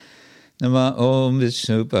Nama Om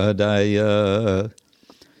Vishnupadaya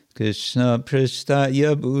Krishna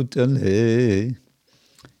Prishtaya Bhutale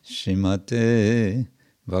Shrimate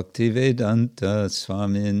Bhaktivedanta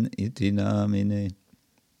Swamin Iti Namine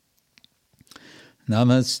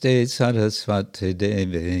Namaste Saraswati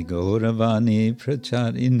Deve Gauravani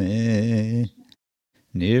Pracharine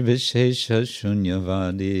Nirvishesha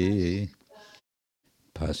Shunyavadi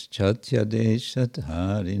Paschatya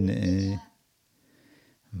Deshatarine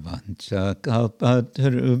Vancha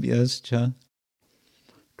Kalpatarubhyascha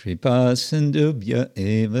Kripa Sindhubhya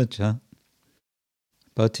Evacha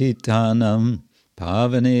Patitanam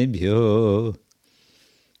Pavanebhyo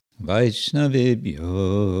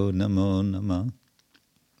Vaishnavebhyo Namo Namah.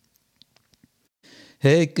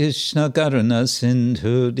 He Krishna Karuna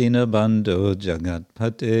Sindhu Dinabandho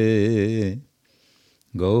Jagatpate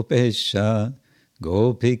Gopesha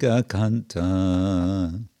Gopika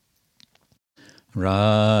Kanta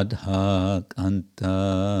Radha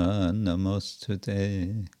Kanta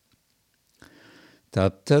Namostute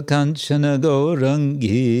Tapta Kanchana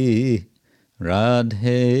Gaurangi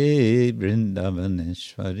Radhe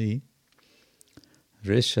Vrindavaneshwari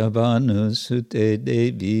Rishabhanu Sute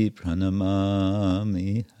Devi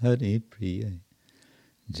Pranamami Hari Priya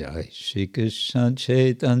Jai Shri Krishna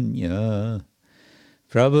Chaitanya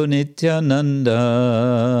Prabhu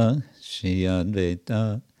Nityananda Shri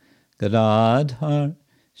Advaita Gadadhar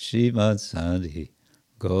Srivasadi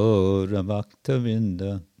Gaura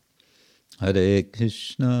Bhaktavinda Hare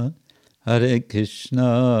Krishna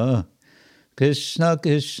Krishna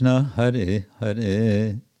Krishna Hare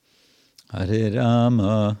Hare Hare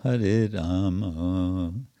Rama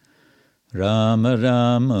Rama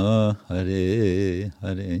Rama Hare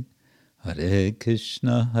Hare Hare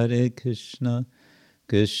Krishna Krishna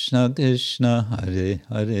Krishna Hare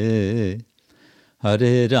Hare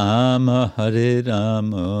Hare Rama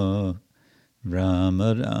Rama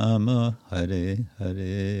Rama Hare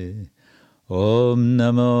Hare Om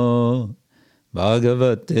Namo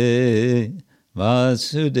Bhagavate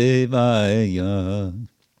Vasudevaya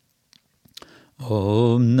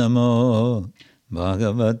Om Namo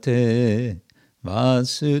Bhagavate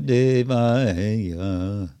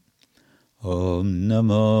Vasudevaya Om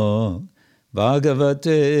Namo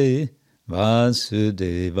Bhagavate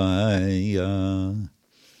Vasudevaya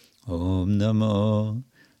Om Namo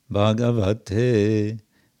Bhagavate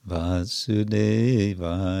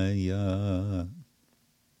Vasudevaya.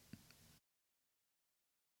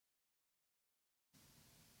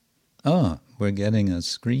 We're getting a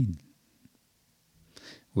screen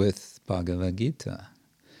with Bhagavad Gita.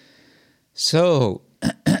 So,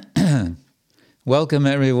 welcome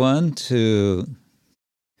everyone to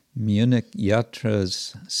Munich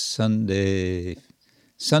Yatra's Sunday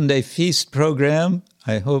feast program.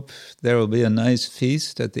 I hope there will be a nice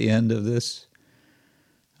feast at the end of this.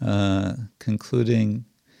 Concluding,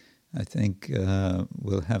 I think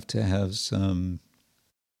we'll have to have some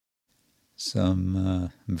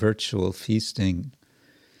virtual feasting.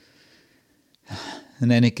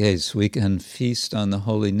 In any case, we can feast on the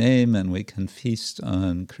holy name and we can feast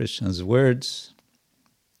on Krishna's words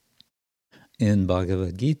in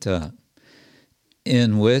Bhagavad Gita,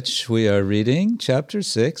 in which we are reading chapter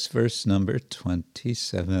 6, verse number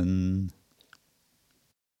 27.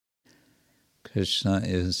 Krishna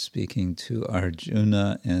is speaking to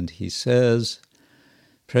Arjuna and he says,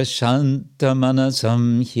 Prashanta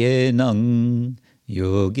manasam hyenang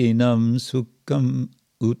yoginam sukham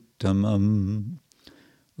uttamam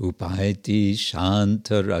upaiti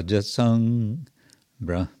shanta rajasang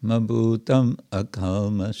brahmabhutam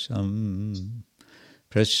akalmasham.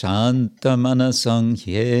 Prashanta manasang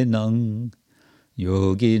hyenang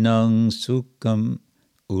yoginam sukham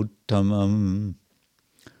uttamam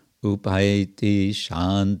upaiti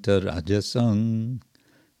shanta rajasang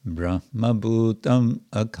brahmabhutam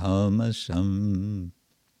akalmasham.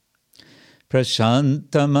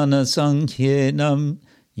 Prashanta manasang hyenam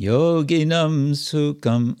yoginam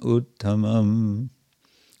sukham uttamam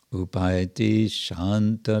upaiti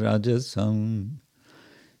shanta rajasam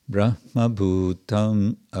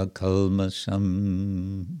brahmabhutam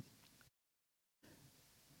akalmasham.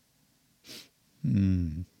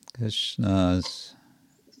 Krishna's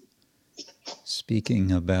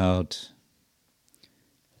speaking about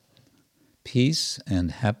peace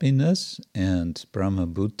and happiness and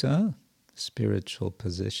Brahmabhuta, spiritual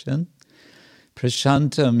position.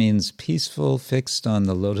 Prashanta means peaceful, fixed on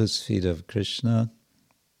the lotus feet of Krishna.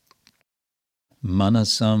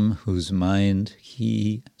 Manasam, whose mind,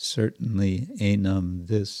 he, certainly, enam,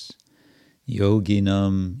 this.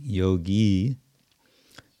 Yoginam, yogi.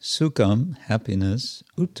 Sukham, happiness.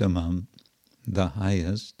 Uttamam, the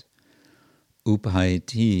highest.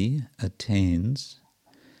 Upayati attains,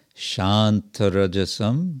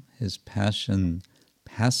 Shantarajasam, his passion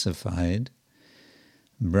pacified,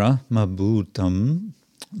 Brahmabhutam,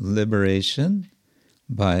 liberation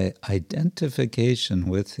by identification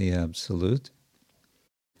with the Absolute,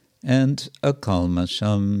 and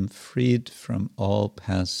Akalmasham, freed from all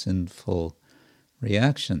past sinful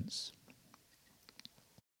reactions.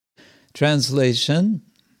 Translation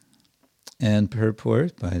and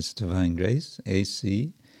purport by His Divine Grace,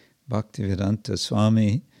 A.C. Bhaktivedanta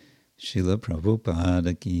Swami Srila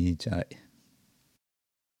Prabhupada Ki Jai.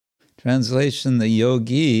 Translation: the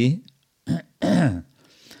yogi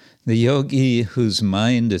whose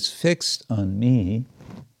mind is fixed on me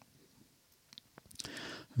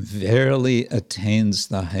verily attains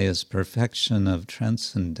the highest perfection of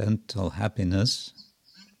transcendental happiness.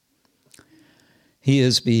 He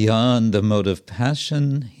is beyond the mode of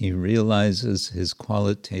passion. He realizes his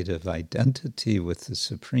qualitative identity with the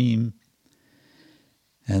Supreme,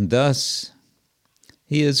 and thus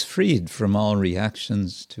he is freed from all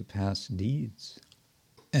reactions to past deeds.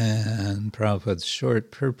 And Prabhupada's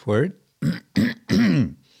short purport,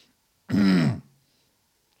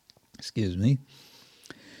 excuse me,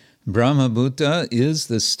 Brahmabhuta is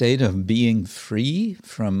the state of being free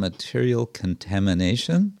from material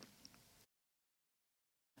contamination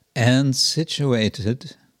and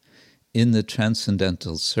situated in the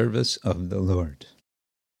transcendental service of the Lord.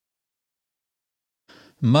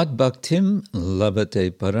 Mad Bhaktim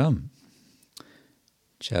Labhate Param,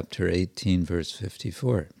 chapter 18, verse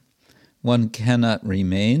 54. One cannot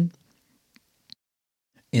remain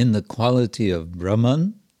in the quality of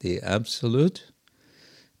Brahman, the Absolute,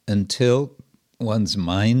 until one's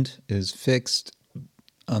mind is fixed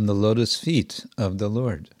on the lotus feet of the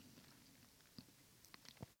Lord.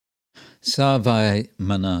 Savai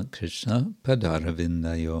Mana Krishna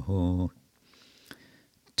Padaravindayoho.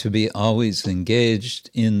 To be always engaged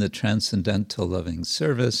in the transcendental loving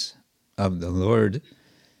service of the Lord,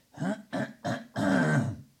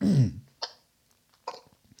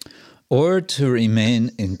 or to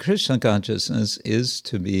remain in Krishna consciousness, is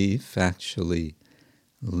to be factually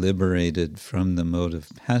liberated from the mode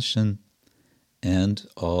of passion and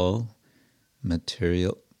all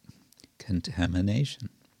material contamination.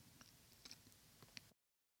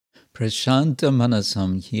 Prashanta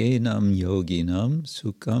manasam hyenam yoginam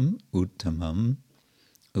sukham uttamam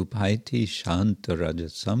upaiti shanta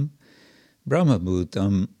rajasam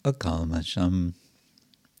brahmabhutam akalmasham.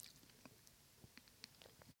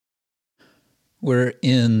 We're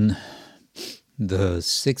in the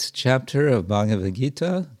 6th chapter of Bhagavad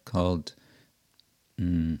Gita called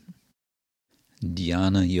Dhyana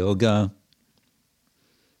Yoga.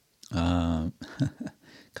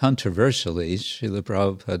 Controversially, Srila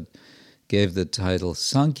Prabhupada gave the title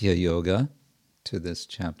Sankhya Yoga to this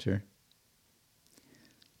chapter.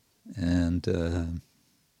 And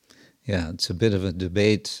it's a bit of a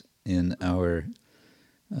debate in our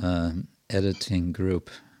editing group,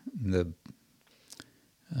 the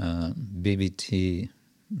BBT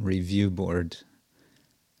review board.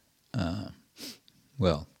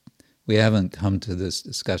 We haven't come to this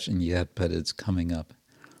discussion yet, but it's coming up.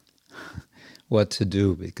 What to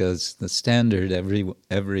do, because the standard,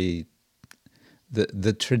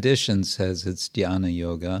 the tradition says it's Dhyana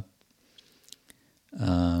Yoga.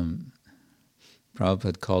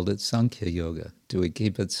 Prabhupada called it Sankhya Yoga. Do we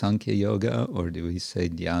keep it Sankhya Yoga, or do we say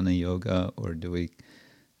Dhyana Yoga, or do we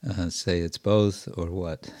say it's both, or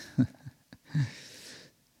what?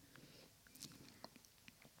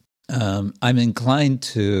 I'm inclined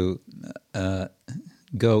to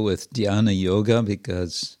go with Dhyana Yoga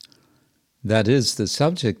because that is the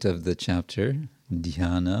subject of the chapter,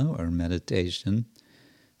 dhyana or meditation.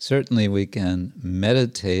 Certainly we can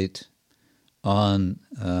meditate on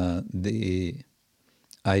the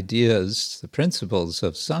ideas, the principles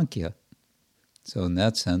of Sankhya. So in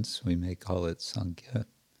that sense, we may call it Sankhya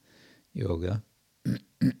Yoga.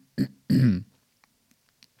 In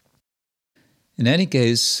any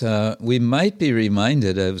case, we might be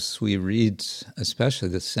reminded as we read, especially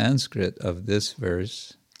the Sanskrit of this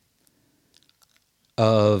verse,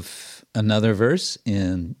 of another verse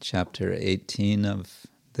in chapter 18 of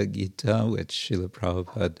the Gita, which Srila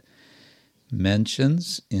Prabhupada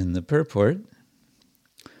mentions in the purport.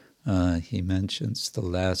 He mentions the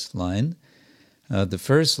last line. The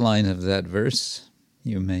first line of that verse,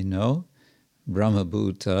 you may know,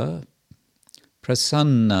 Brahmabhuta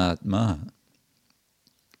prasannatma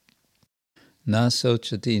na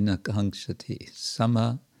sochati na kankshati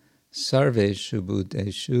sama sarveshu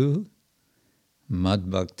bhuteshu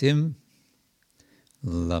madbhaktim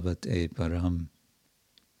labhate param.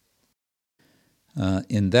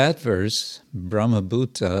 In that verse,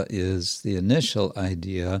 Brahmabhuta is the initial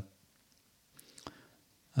idea.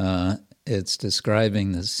 It's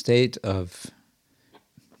describing the state of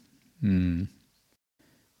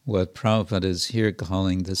what Prabhupada is here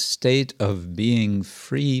calling the state of being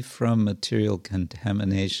free from material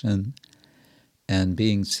contamination and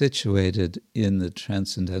being situated in the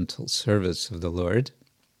transcendental service of the Lord.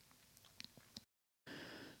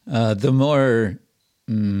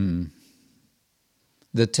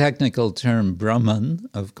 The technical term Brahman,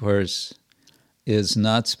 of course, is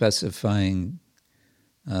not specifying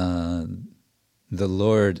the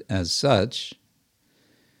Lord as such,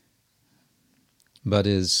 but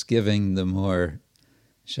is giving the more,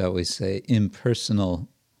 shall we say, impersonal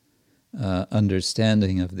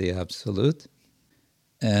understanding of the Absolute.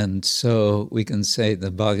 And so we can say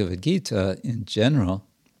the Bhagavad Gita in general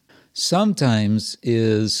sometimes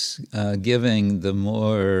is giving the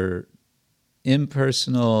more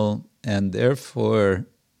impersonal and therefore,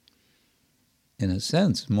 in a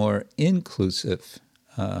sense, more inclusive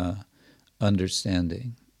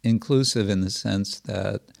understanding. Inclusive in the sense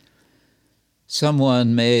that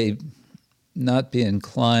someone may not be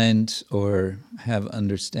inclined or have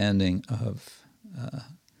understanding of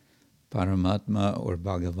Paramatma or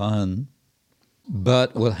Bhagavan,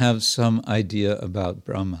 but will have some idea about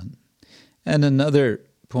Brahman. And another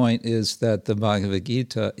point is that the Bhagavad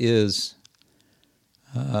Gita is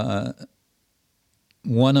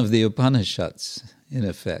one of the Upanishads, in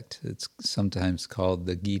effect. It's sometimes called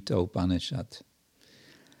the Gita Upanishad.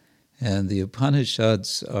 And the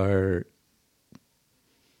Upanishads are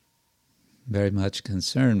very much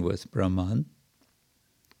concerned with Brahman.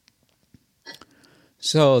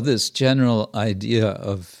 So this general idea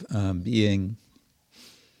of being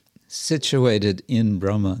situated in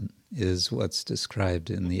Brahman is what's described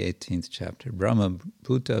in the 18th chapter. Brahma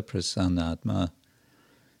Bhuta Prasannatma.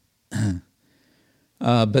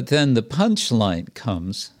 But then the punchline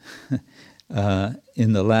comes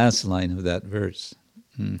in the last line of that verse.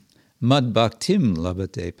 Mad bhaktim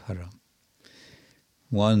labate param.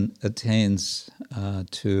 One attains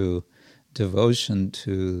to devotion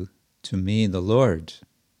to me, the Lord,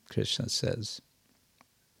 Krishna says.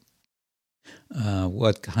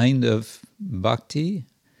 What kind of bhakti?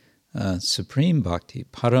 Supreme bhakti,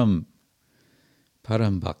 param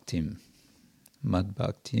bhaktim. Mad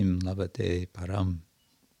bhaktim labate param.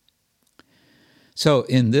 So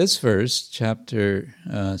in this verse, chapter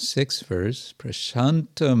 6 verse,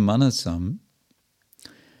 Prashanta Manasam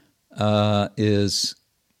is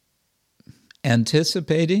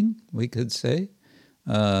anticipating, we could say,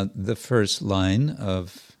 the first line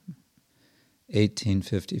of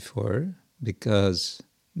 1854, because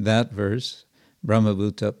that verse,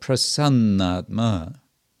 Brahmabhuta Prasannatma.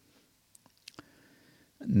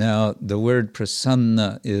 Now, the word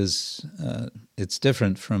prasanna is, it's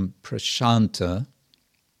different from prashanta,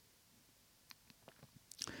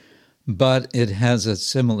 but it has a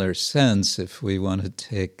similar sense if we want to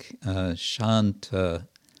take shanta,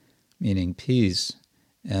 meaning peace,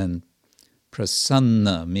 and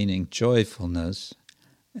prasanna, meaning joyfulness,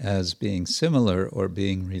 as being similar or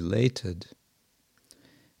being related.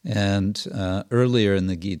 And earlier in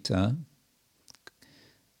the Gita,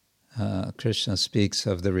 Krishna speaks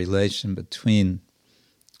of the relation between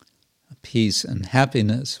peace and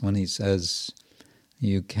happiness when he says,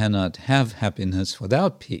 you cannot have happiness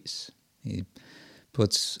without peace. He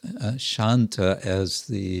puts shanta as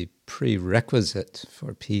the prerequisite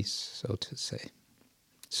for peace, so to say.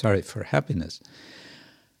 Sorry, for happiness.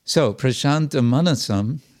 So, prashanta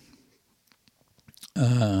manasam,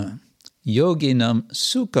 yoginam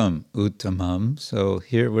sukham uttamam. So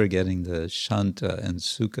here we're getting the shanta and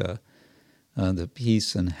sukha, the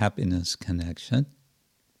peace and happiness connection.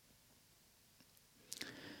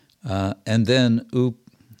 And then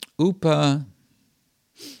upa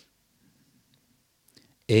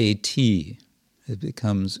at, it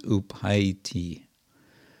becomes upaiti.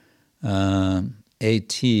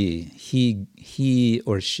 At, he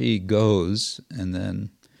or she goes, and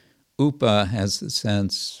then upa has the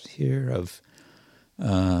sense here of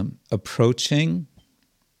approaching,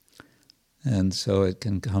 and so it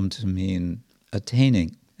can come to mean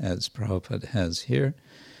attaining, as Prabhupada has here.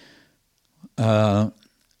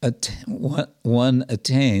 One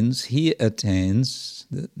attains, he attains,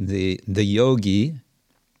 the yogi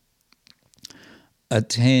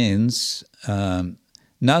attains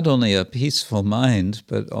not only a peaceful mind,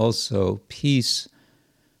 but also peace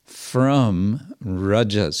from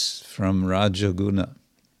rajas, from rajaguna,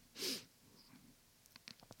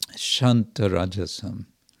 shanta rajasam,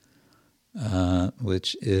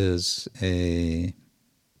 which is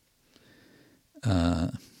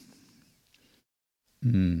it's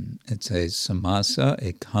a samasa,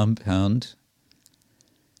 a compound,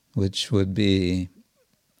 which would be,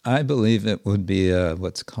 I believe it would be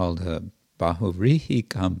what's called a bahurihi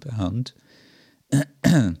compound,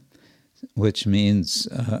 which means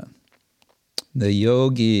the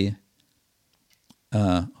yogi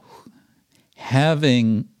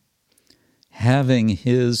having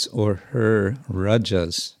his or her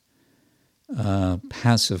rajas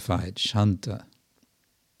pacified, shanta.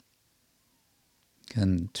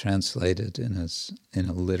 Can translate it in a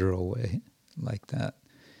literal way like that.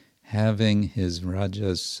 Having his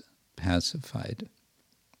rajas pacified.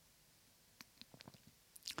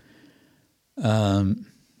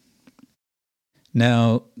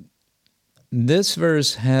 Now, this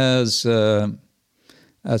verse has a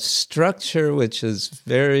structure which is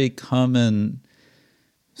very common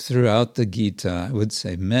throughout the Gita. I would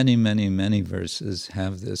say many, many, many verses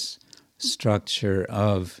have this structure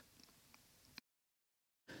of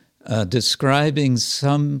describing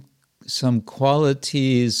some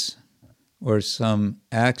qualities or some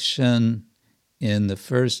action in the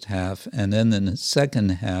first half, and then in the second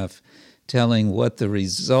half telling what the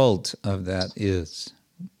result of that is,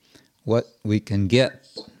 what we can get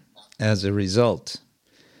as a result.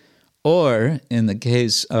 Or, in the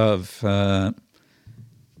case of an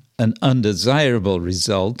undesirable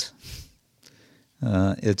result,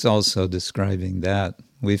 it's also describing that.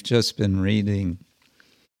 We've just been reading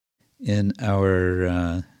in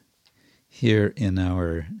our here in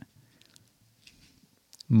our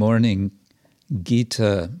morning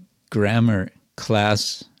Gita grammar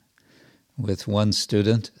class with one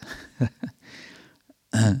student,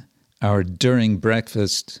 our during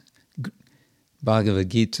breakfast Bhagavad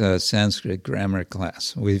Gita Sanskrit grammar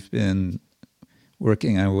class. We've been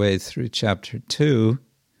working our way through chapter 2,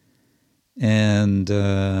 and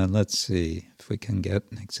let's see if we can get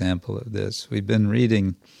an example of this. We've been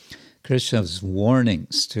reading Krishna's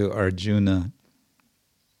warnings to Arjuna.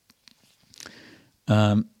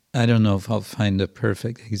 I don't know if I'll find a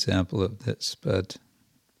perfect example of this, but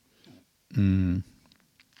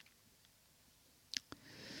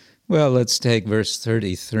well, let's take verse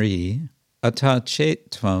 33. Ata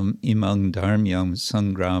chetvam imang dharmyam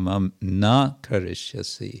sangramam na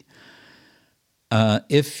karishyasi.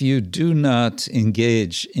 If you do not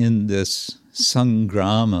engage in this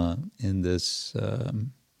sangrama, in this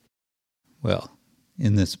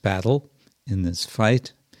in this battle, in this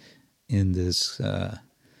fight, in this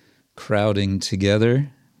crowding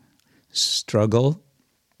together, struggle.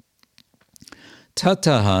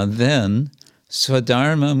 Tataha, then,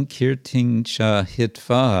 swadharmam kirting cha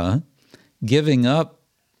hitva, giving up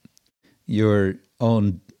your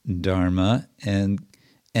own dharma and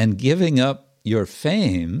giving up your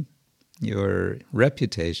fame, your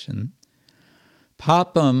reputation,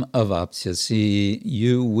 papam avapsyasi,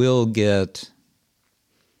 you will get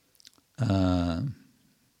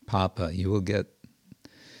papa, you will get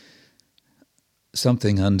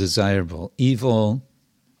something undesirable, evil,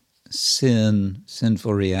 sin,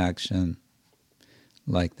 sinful reaction,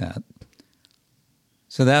 like that.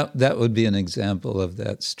 So that would be an example of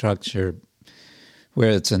that structure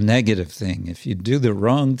where it's a negative thing. If you do the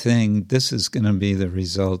wrong thing, this is going to be the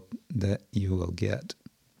result that you will get.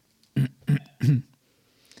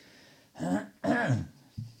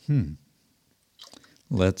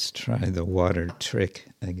 Let's try the water trick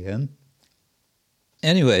again.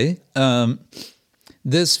 Anyway,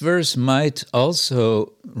 this verse might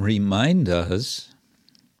also remind us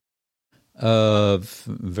of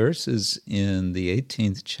verses in the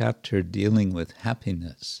 18th chapter dealing with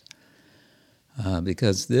happiness,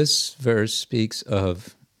 because this verse speaks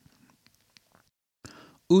of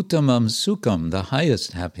uttamam sukham, the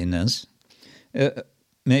highest happiness.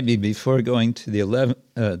 Maybe before going to the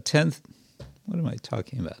 10th, what am I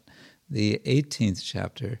talking about? The 18th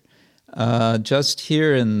chapter. Just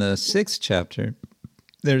here in the 6th chapter,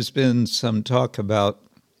 there's been some talk about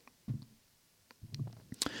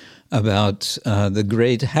the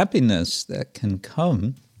great happiness that can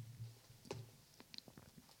come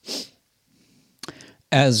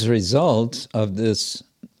as a result of this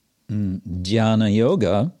dhyana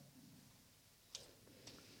yoga,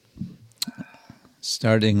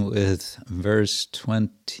 starting with verse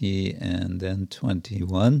 20 and then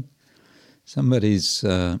 21.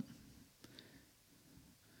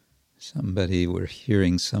 We're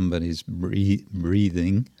hearing somebody's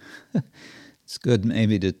breathing. It's good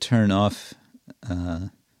maybe to turn off,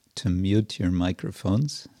 to mute your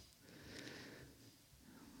microphones,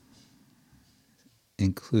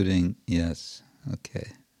 including, yes,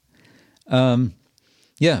 okay.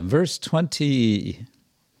 Verse 21.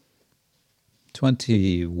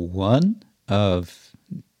 21 of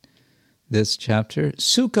this chapter.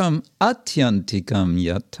 Sukham atyantikam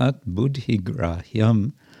yatat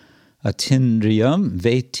buddhigrahyam atindriyam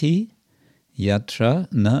veti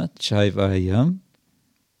yatra na chaivayam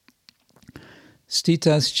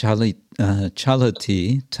stitas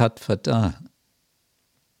chalati tatvata.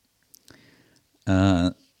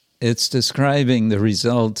 It's describing the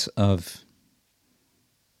result of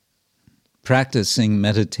practicing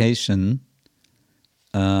meditation,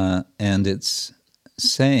 and it's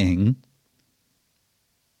saying,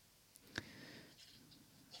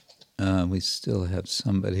 we still have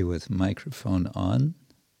somebody with microphone on,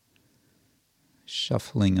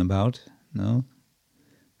 shuffling about, no?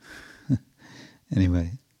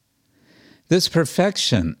 Anyway, this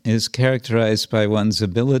perfection is characterized by one's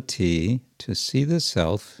ability to see the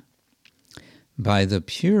self by the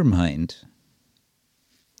pure mind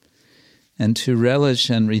and to relish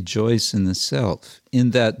and rejoice in the self. In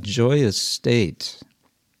that joyous state,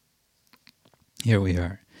 here we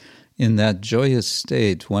are, in that joyous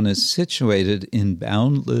state, one is situated in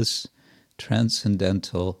boundless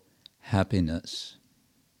transcendental happiness,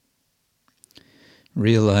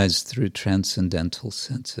 realized through transcendental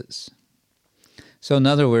senses. So in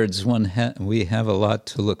other words, we have a lot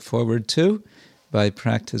to look forward to by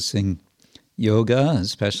practicing yoga,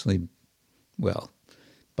 especially,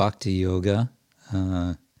 bhakti yoga,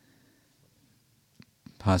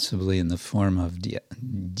 possibly in the form of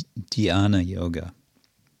dhyana yoga.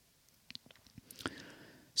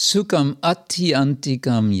 Sukham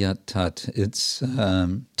atyantikam yatat, it's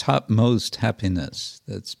topmost happiness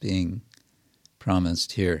that's being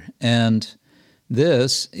promised here. And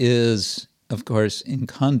this is, of course, in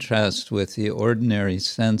contrast with the ordinary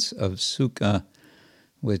sense of sukha,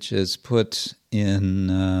 which is put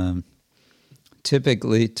in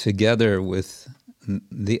typically together with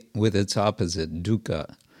its opposite,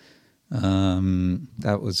 dukkha.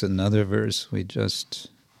 That was another verse we just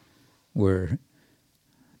were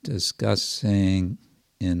discussing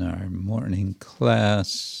in our morning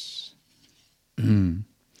class.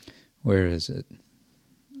 Where is it?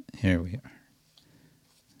 Here we are.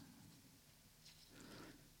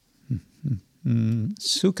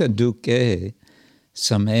 Sukha dukkhe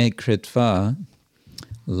same kritva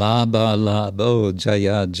labha labho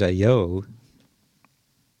jaya jayo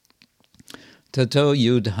tato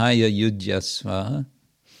yudhaya yudhyasva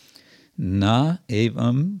na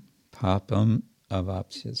evam papam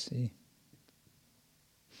avapsyasi.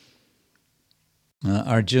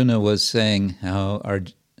 Krishna was saying how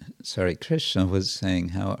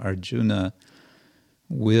Arjuna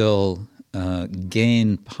will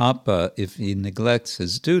gain papa if he neglects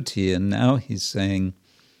his duty, and now he's saying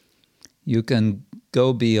you can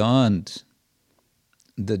go beyond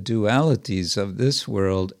the dualities of this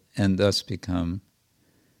world and thus become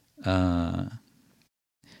and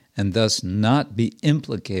thus not be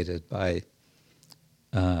implicated by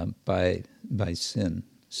sin.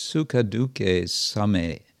 Sukha dukkhe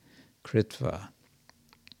same kritva.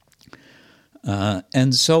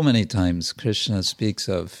 And so many times Krishna speaks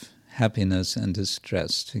of happiness and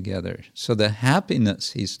distress together. So the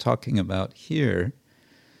happiness he's talking about here,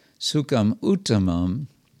 sukham uttamam,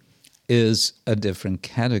 is a different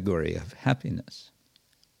category of happiness.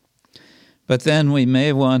 But then we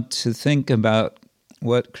may want to think about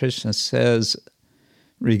what Krishna says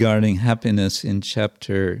regarding happiness in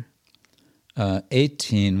chapter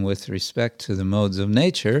 18 with respect to the modes of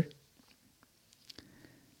nature.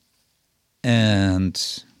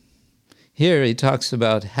 And here he talks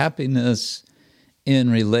about happiness in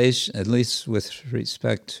relation, at least with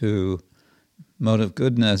respect to mode of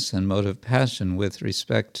goodness and mode of passion, with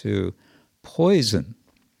respect to poison,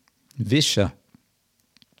 visha.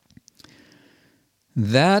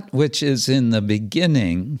 That which is in the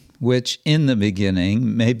beginning, which in the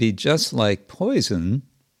beginning may be just like poison,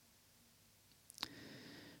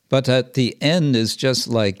 but at the end is just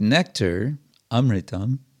like nectar,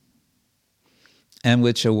 amritam, and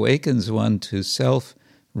which awakens one to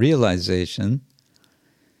self-realization,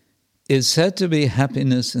 is said to be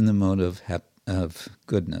happiness in the mode of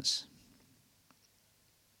goodness.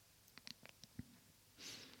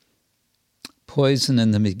 Poison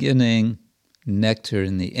in the beginning, nectar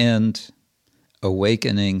in the end,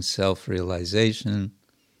 awakening, self-realization.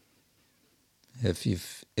 If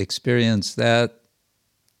you've experienced that,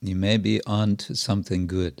 you may be on to something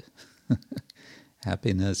good.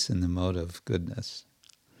 Happiness in the mode of goodness.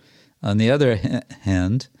 On the other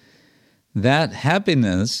hand, that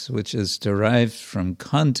happiness, which is derived from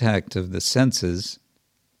contact of the senses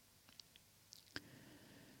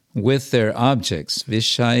with their objects,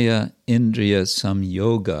 Vishaya Indriya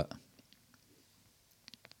Samyoga,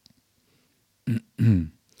 the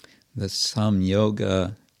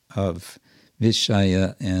samyoga of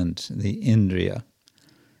Vishaya and the Indriya,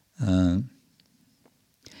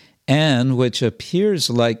 and which appears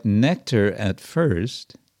like nectar at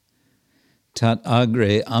first, tat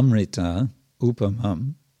agre amrita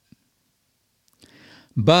upamam,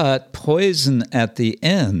 but poison at the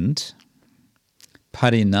end,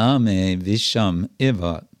 pariname visham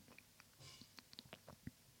iva,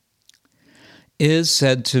 is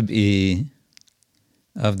said to be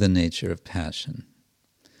of the nature of passion.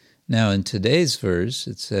 Now, in today's verse,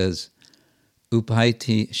 it says,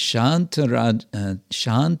 Upaiti shanta rajasam.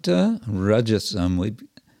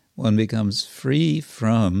 One becomes free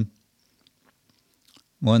from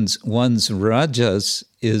one's rajas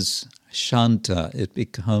is shanta. It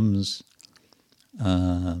becomes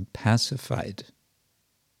pacified,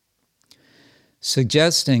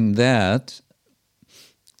 suggesting that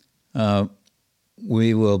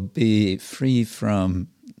we will be free from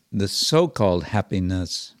the so-called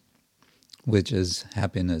happiness, which is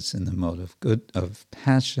happiness in the mode of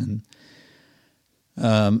passion,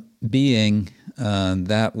 being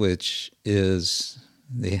that which is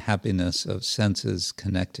the happiness of senses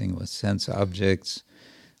connecting with sense objects,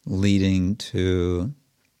 leading to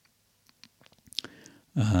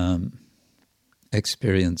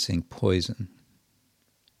experiencing poison.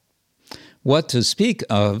 What to speak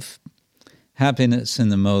of happiness in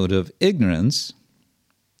the mode of ignorance?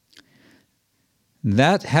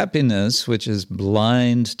 That happiness which is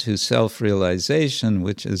blind to self-realization,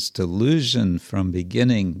 which is delusion from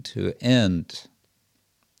beginning to end,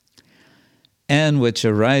 and which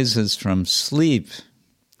arises from sleep,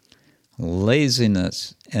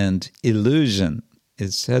 laziness, and illusion,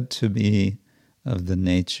 is said to be of the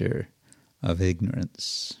nature of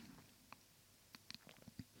ignorance.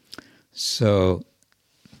 So,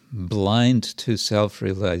 blind to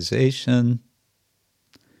self-realization,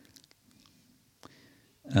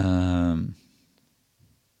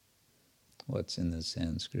 what's in the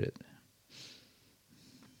Sanskrit?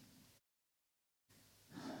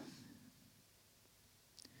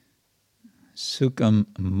 Sukham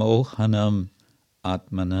mohanam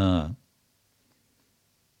atmana.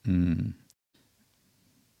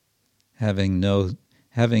 Having no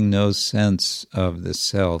sense of the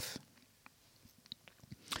self.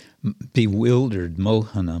 Bewildered,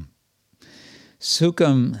 mohanam.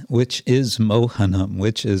 Sukham, which is mohanam,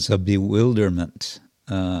 which is a bewilderment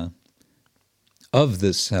of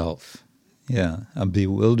the self. Yeah, a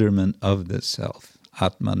bewilderment of the self.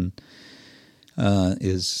 Atman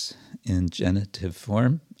is in genitive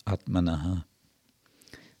form, atmanaha.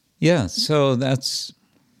 Yeah, so that's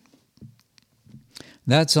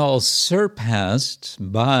all surpassed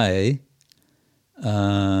by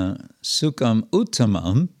Sukham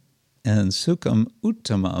Uttamam, and Sukham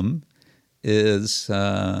Uttamam is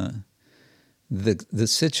the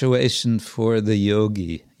situation for the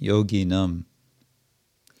yogi, yoginam,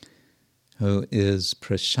 who is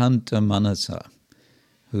prashanta manasa,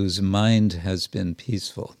 whose mind has been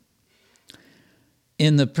peaceful.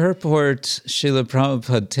 In the purport, Srila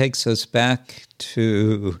Prabhupada takes us back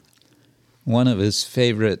to one of his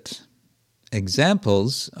favorite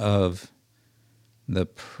examples of the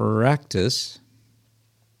practice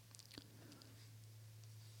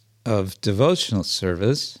of devotional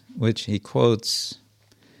service, which he quotes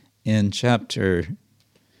in chapter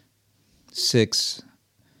 6,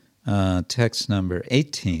 text number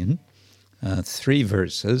 18, 3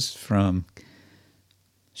 verses from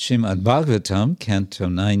Srimad Bhagavatam, Canto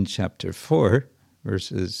 9, Chapter 4,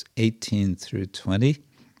 verses 18 through 20.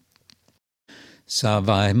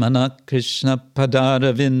 Savai manak Krishna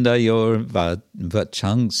padara vindayor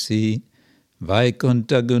vachangsi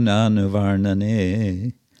vaikunta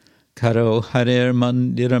gunanuvarnane karo harer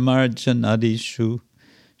mandiramarjanadishu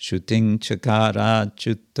shuting chakara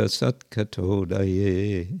chutta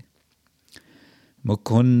satkatodaye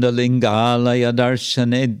Mukunda lingalaya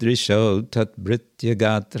darshane drisho tat britya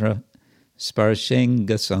gatra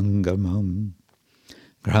sparshenga sangamam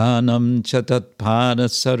Granam chatat pada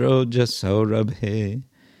saroja saurabhe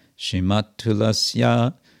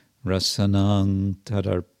shimatulasya rasanang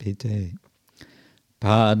tadarpite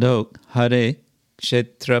padok hare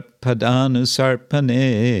kshetra padanu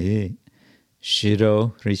sarpane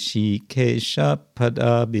shiro rishikesha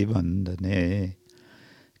padabhivandane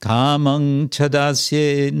Kamang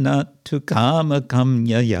chadasye natu kama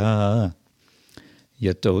kamyaya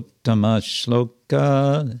yatottama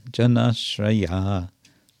shloka janashraya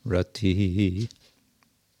rati.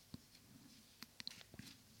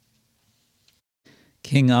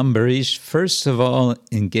 King Ambarish first of all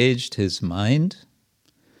engaged his mind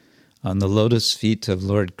on the lotus feet of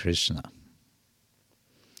Lord Krishna.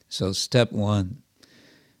 So step one,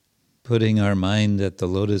 putting our mind at the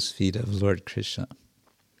lotus feet of Lord Krishna.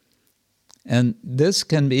 And this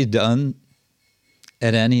can be done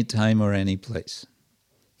at any time or any place.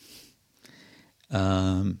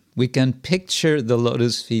 We can picture the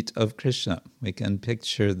lotus feet of Krishna. We can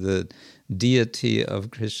picture the deity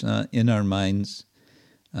of Krishna in our minds.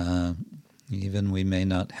 Even we may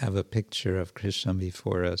not have a picture of Krishna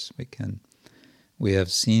before us. We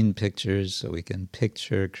have seen pictures, so we can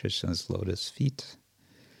picture Krishna's lotus feet.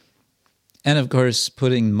 And of course,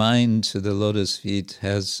 putting mind to the lotus feet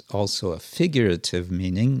has also a figurative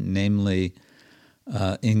meaning, namely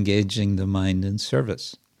engaging the mind in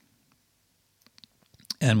service.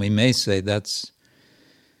 And we may say that's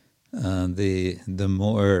the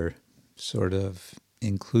more sort of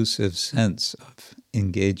inclusive sense of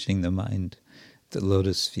engaging the mind at the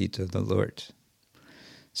lotus feet of the Lord.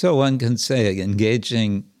 So one can say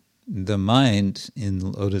engaging the mind in the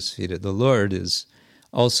lotus feet of the Lord is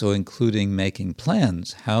also including making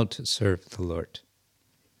plans how to serve the Lord.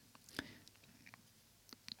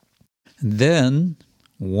 Then,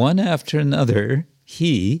 one after another,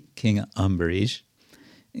 he, King Ambarish,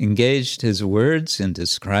 engaged his words in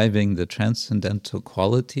describing the transcendental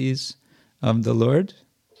qualities of the Lord,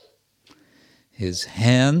 his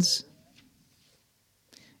hands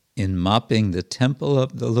in mopping the temple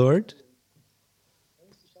of the Lord,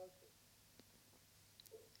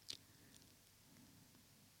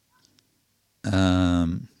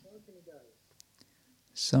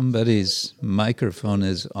 somebody's microphone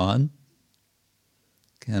is on.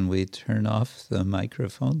 Can we turn off the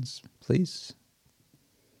microphones, please?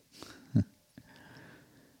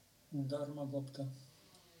 Dharma Gupta.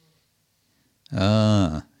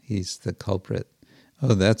 He's the culprit.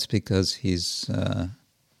 Oh, that's because he's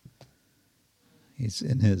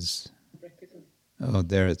in his... Oh,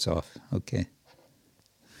 there it's off. Okay.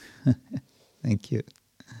 Thank you.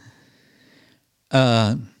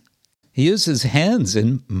 He uses hands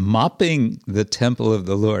in mopping the temple of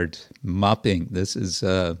the Lord. Mopping. This is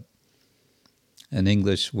an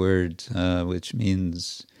English word which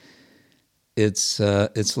means it's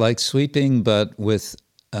like sweeping, but with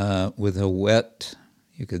a wet,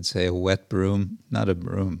 you could say a wet broom, not a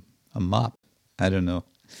broom, a mop. I don't know.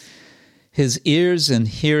 His ears and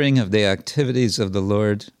hearing of the activities of the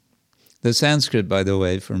Lord. The Sanskrit, by the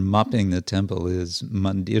way, for mopping the temple is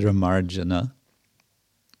mandira marjana.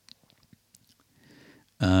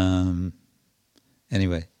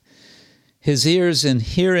 Anyway, his ears in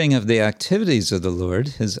hearing of the activities of the Lord,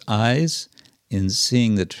 his eyes in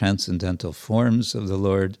seeing the transcendental forms of the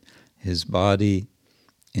Lord, his body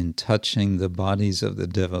in touching the bodies of the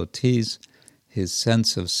devotees, his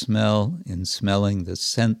sense of smell in smelling the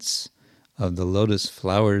scents of the lotus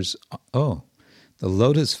flowers. Oh, the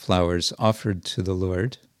lotus flowers offered to the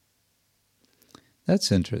Lord. That's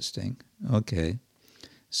interesting. Okay.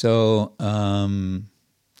 So,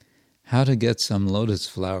 how to get some lotus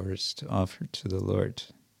flowers to offer to the Lord?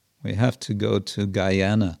 We have to go to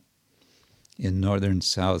Guyana in northern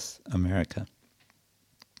South America.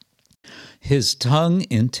 His tongue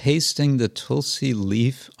in tasting the tulsi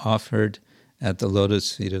leaf offered at the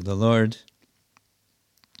lotus feet of the Lord.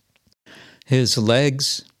 His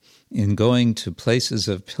legs in going to places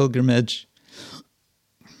of pilgrimage.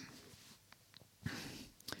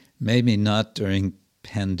 Maybe not during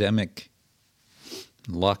pandemic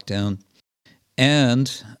lockdown,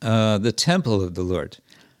 and the temple of the Lord.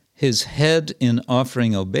 His head in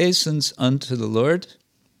offering obeisance unto the Lord,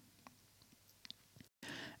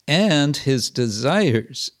 and his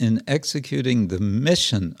desires in executing the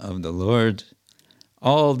mission of the Lord.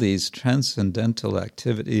 All these transcendental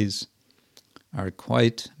activities are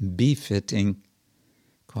quite befitting,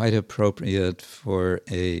 quite appropriate for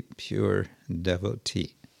a pure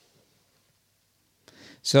devotee.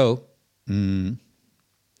 So,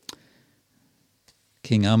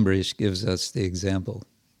 King Ambarish gives us the example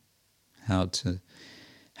how to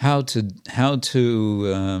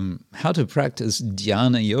practice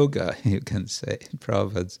dhyana yoga. You can say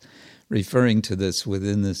Prabhupada's referring to this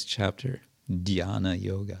within this chapter, dhyana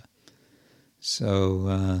yoga.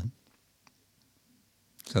 So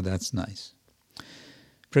that's nice.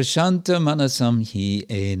 Prashanta manasam hi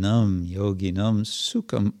enam yoginam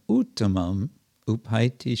sukham uttamam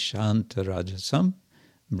upaiti shanta rajasam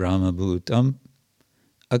brahmabhutam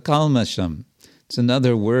akalmasham. It's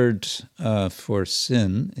another word for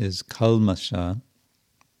sin is kalmasha,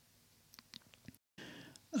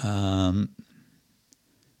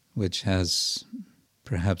 which has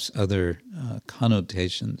perhaps other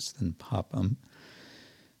connotations than papam.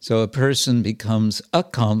 So a person becomes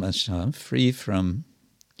akalmasha, free from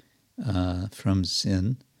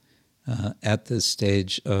sin, at this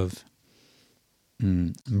stage of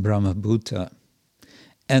Brahmabhuta.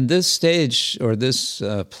 And this stage, or this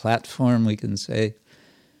platform, we can say,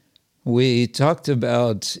 we talked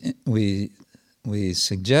about, we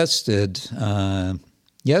suggested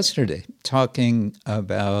yesterday, talking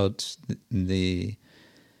about the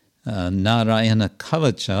Narayana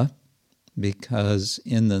Kavacha, because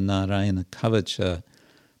in the Narayana Kavacha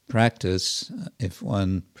practice, if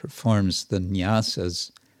one performs the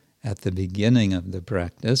nyasas at the beginning of the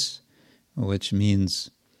practice, which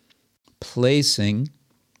means placing,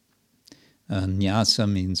 nyasa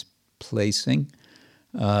means placing,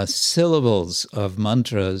 syllables of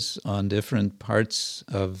mantras on different parts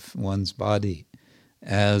of one's body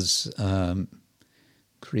as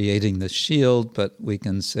creating the shield, but we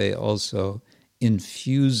can say also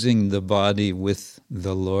infusing the body with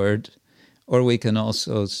the Lord, or we can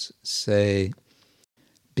also say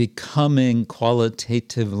becoming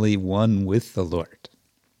qualitatively one with the Lord.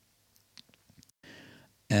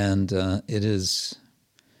 And it is,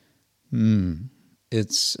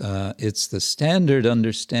 it's the standard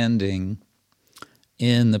understanding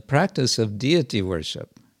in the practice of deity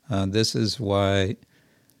worship. This is why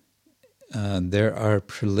there are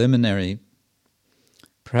preliminary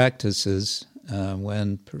practices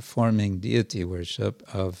when performing deity worship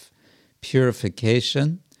of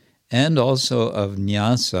purification and also of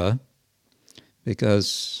nyasa,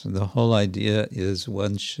 because the whole idea is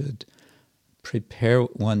one should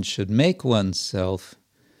make oneself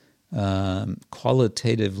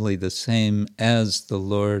qualitatively the same as the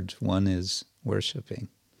Lord one is worshiping.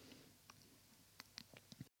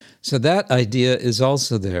 So that idea is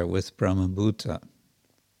also there with Brahmabhuta.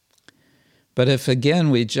 But if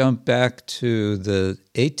again we jump back to the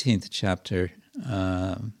 18th chapter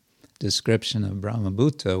description of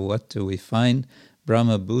Brahmabhuta, what do we find?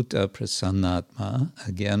 Brahmabhuta prasannatma.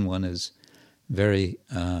 Again, one is very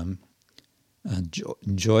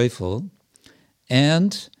joyful.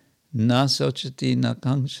 And na sochati na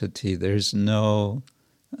kangshati. There's no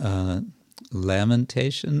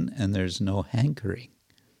lamentation and there's no hankering.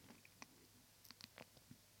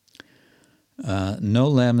 No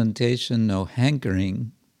lamentation, no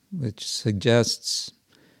hankering, which suggests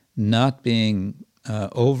not being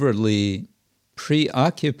overly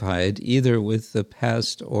preoccupied either with the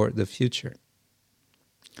past or the future.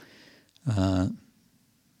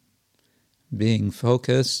 Being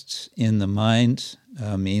focused in the mind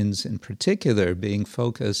means, in particular, being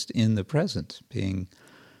focused in the present, being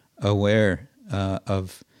aware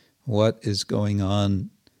of what is going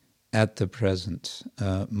on at the present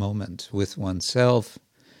moment with oneself,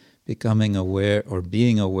 becoming aware or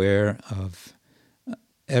being aware of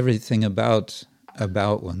everything about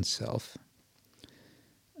oneself.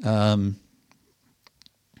 And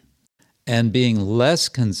being less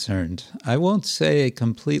concerned. I won't say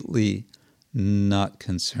completely not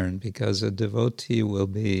concerned, because a devotee will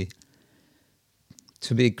be,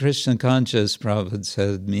 to be Krishna conscious, Prabhupada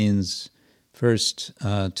said, means first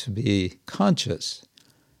to be conscious.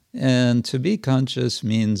 And to be conscious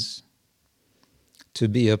means to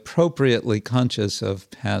be appropriately conscious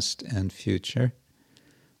of past and future,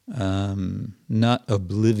 not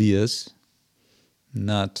oblivious,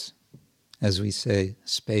 not, as we say,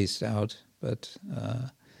 spaced out, but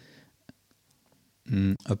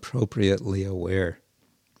appropriately aware.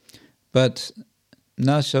 But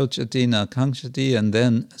na shochati na kangshati, and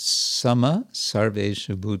then sama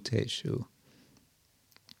sarveshu bhuteshu.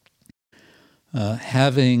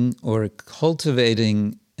 Having or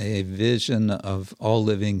cultivating a vision of all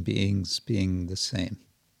living beings being the same.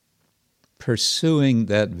 Pursuing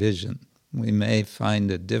that vision. We may find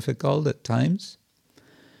it difficult at times.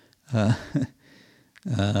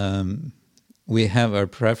 We have our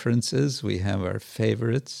preferences, we have our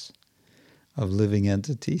favorites of living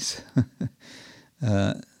entities.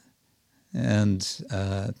 And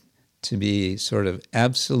to be sort of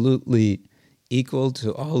absolutely equal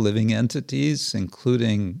to all living entities,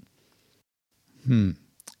 including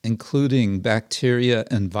bacteria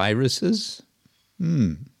and viruses,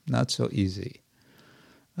 not so easy.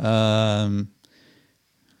 But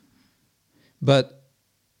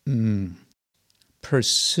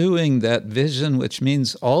pursuing that vision, which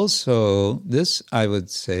means also, this I would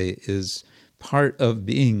say is part of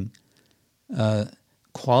being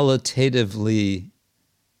qualitatively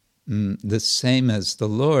the same as the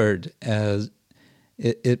Lord, as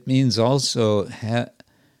it means also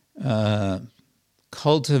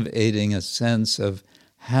cultivating a sense of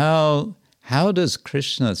how does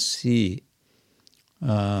Krishna see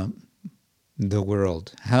the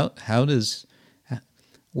world?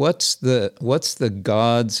 what's the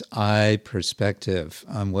God's eye perspective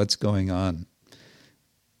on what's going on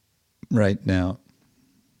right now?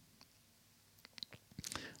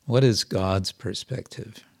 What is God's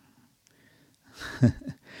perspective?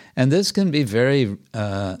 And this can be very,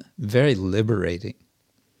 very liberating,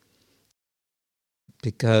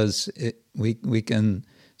 because we can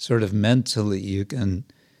sort of mentally, you can,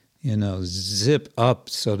 zip up,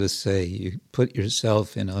 so to say. You put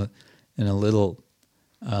yourself in a little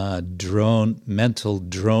mental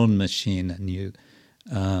drone machine, and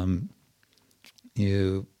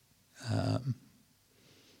you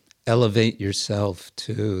elevate yourself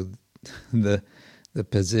to the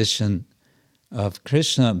position of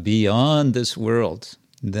Krishna beyond this world.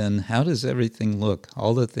 Then how does everything look?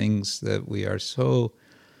 All the things that we are so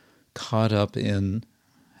caught up in,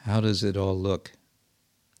 how does it all look?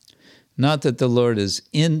 Not that the Lord is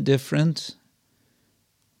indifferent,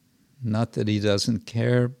 not that he doesn't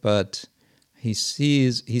care, but he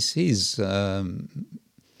sees, he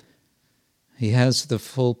has the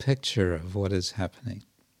full picture of what is happening.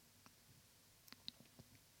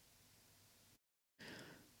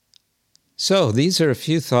 So these are a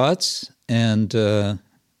few thoughts, and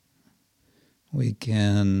we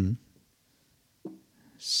can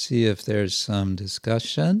see if there's some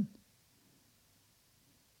discussion.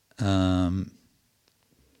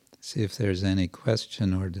 See if there's any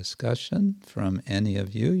question or discussion from any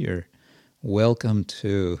of you. You're welcome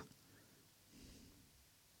to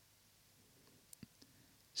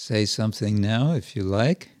say something now if you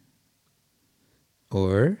like,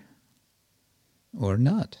 or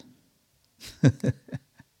not. Hare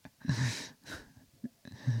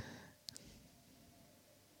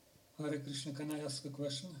Krishna, can I ask a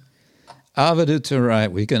question? Avadhuta Rai,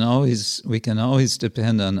 we can always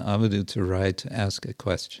depend on Avadhuta Rai to ask a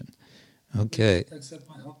question. Okay. Accept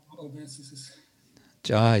my humble obeisances.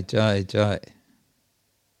 Jai. I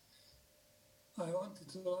wanted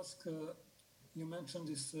to ask, you mentioned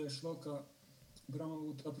this shloka,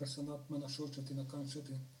 Brahmavutta prasanatmana shochati na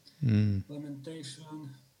kanchati.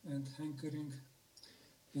 Lamentation and hankering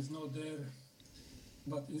is not there.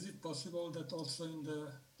 But is it possible that also in the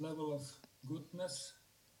level of goodness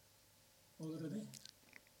already?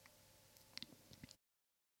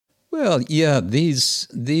 Well, yeah,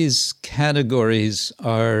 these categories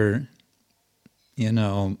are,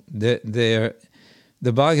 they're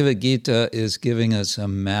the Bhagavad Gita is giving us a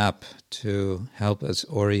map to help us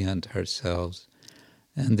orient ourselves.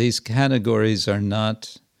 And these categories are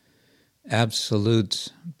not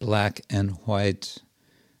absolute black and white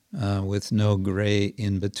with no gray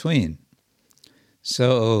in between.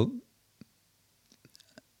 So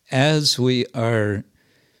as we are,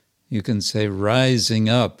 you can say, rising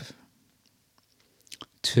up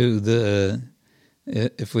to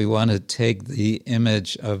if we want to take the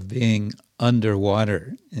image of being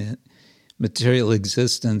underwater, material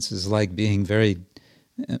existence is like being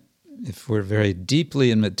if we're very deeply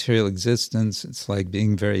in material existence, it's like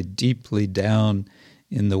being very deeply down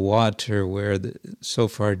in the water where so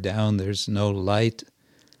far down there's no light.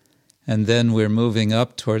 And then we're moving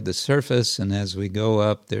up toward the surface, and as we go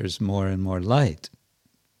up, there's more and more light.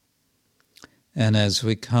 And as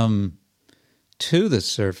we come to the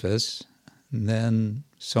surface, then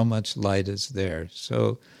so much light is there.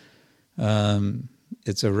 So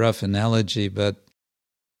it's a rough analogy, but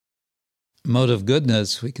mode of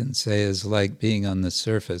goodness, we can say, is like being on the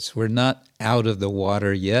surface. We're not out of the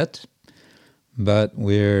water yet, but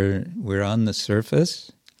we're on the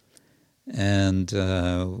surface, and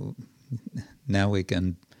now we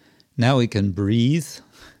can breathe,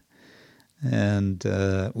 and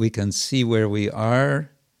we can see where we are.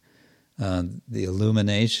 The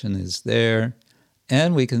illumination is there,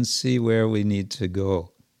 and we can see where we need to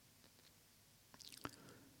go.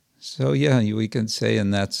 So yeah, we can say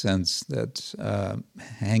in that sense that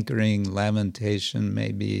hankering, lamentation,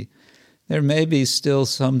 there may be still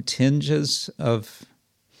some tinges of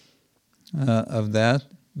that,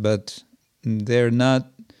 but they're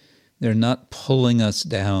not pulling us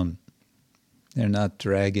down. They're not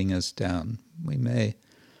dragging us down. We may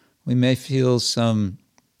feel some.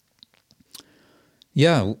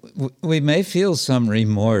 Yeah, we may feel some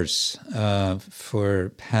remorse for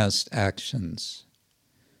past actions.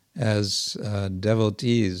 As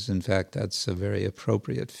devotees, in fact, that's a very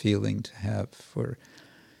appropriate feeling to have for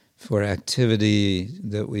activity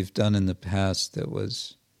that we've done in the past that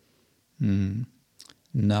was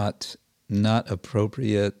not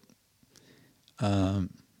appropriate.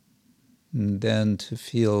 Then to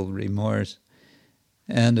feel remorse.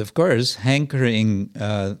 And of course, hankering,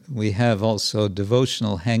 we have also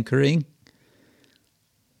devotional hankering.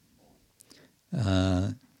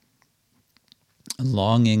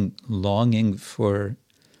 longing for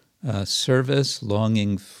service,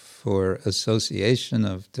 longing for association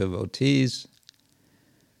of devotees.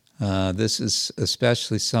 This is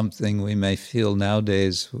especially something we may feel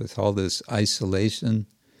nowadays with all this isolation.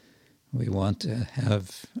 We want to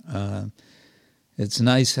have, it's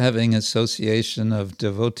nice having association of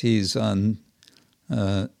devotees on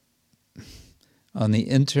the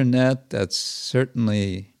internet. That's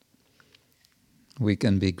certainly, we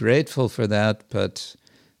can be grateful for that, but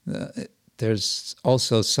there's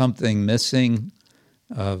also something missing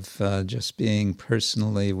of just being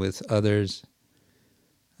personally with others.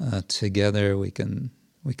 Together we can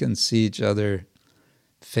see each other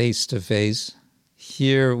face to face.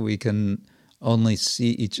 Here we can only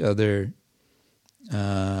see each other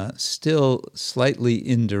still slightly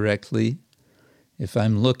indirectly. If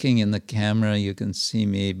I'm looking in the camera, you can see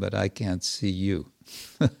me, but I can't see you.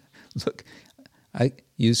 Look,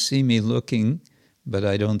 you see me looking, but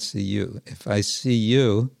I don't see you. If I see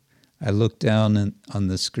you, I look down on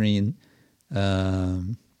the screen.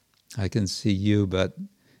 I can see you, but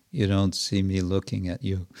you don't see me looking at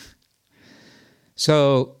you.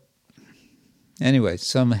 So, anyway,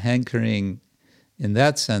 some hankering in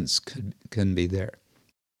that sense can be there.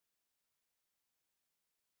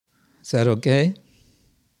 Is that okay?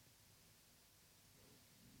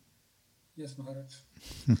 Yes, Maharaj.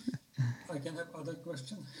 I can have other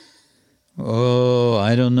question. Oh,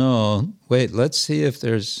 I don't know. Wait, let's see if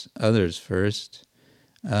there's others first.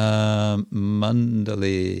 Mandali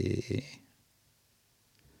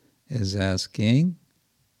is asking.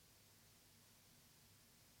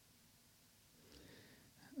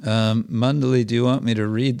 Mandali, do you want me to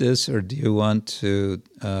read this or do you want to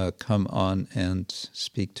come on and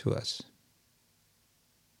speak to us?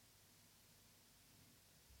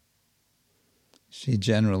 She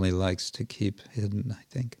generally likes to keep hidden, I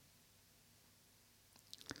think.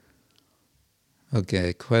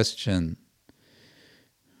 Okay, question.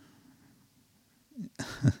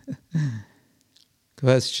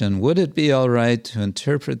 Question, would it be all right to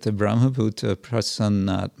interpret the Brahmabhuta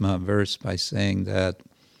Prasannatma verse by saying that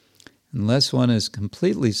unless one is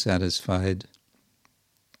completely satisfied,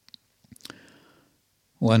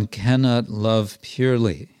 one cannot love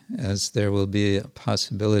purely, as there will be a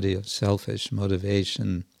possibility of selfish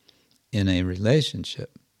motivation in a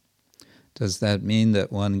relationship? Does that mean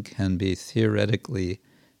that one can be theoretically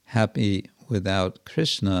happy without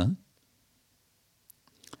Krishna,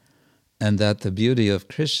 and that the beauty of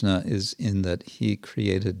Krishna is in that he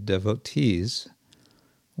created devotees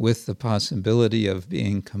with the possibility of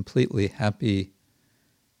being completely happy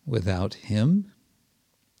without him?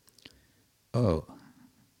 Oh.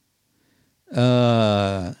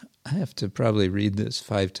 I have to probably read this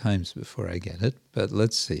 5 times before I get it, but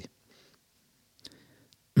let's see.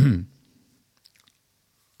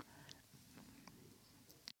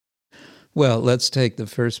 Well, let's take the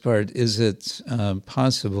first part. Is it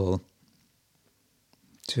possible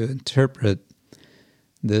to interpret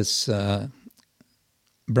this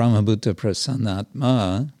Brahmabhuta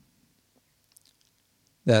Prasannatma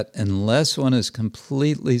that unless one is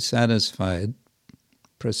completely satisfied,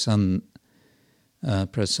 Prasannatma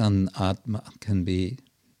can be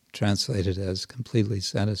translated as completely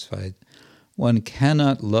satisfied, one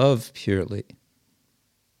cannot love purely?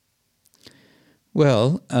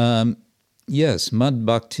 Well, yes, mad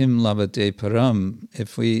bhaktim labhate param.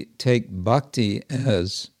 If we take bhakti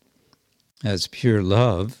as pure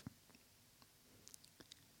love,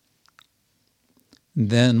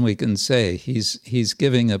 then we can say he's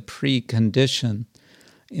giving a precondition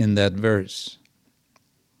in that verse.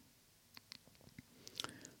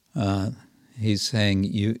 He's saying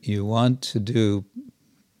you want to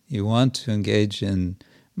engage in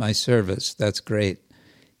my service. That's great.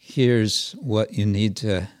 Here's what you need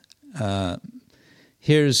to.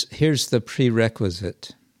 Here's the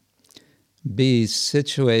prerequisite. Be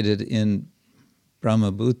situated in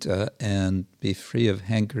Brahmabhuta and be free of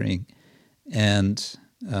hankering, and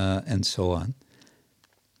so on.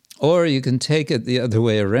 Or you can take it the other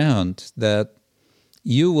way around, that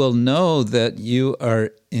you will know that you are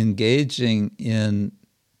engaging in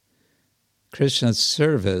Krishna's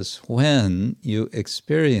service when you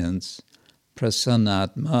experience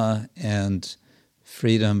prasannatma and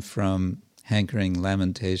freedom from hankering,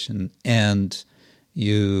 lamentation, and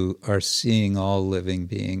you are seeing all living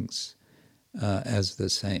beings as the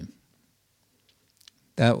same.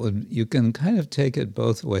 You can kind of take it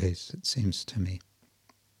both ways, it seems to me.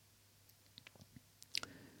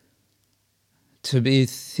 To be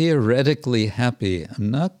theoretically happy, I'm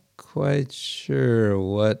not quite sure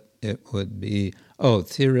what it would be. Oh,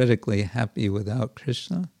 theoretically happy without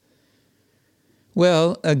Krishna?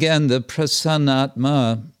 Well, again, the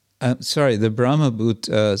Prasannatma, the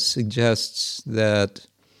Brahmabhuta suggests that,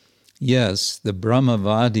 yes, the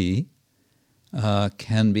Brahmavadi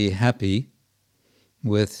can be happy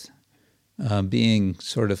with being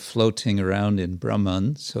sort of floating around in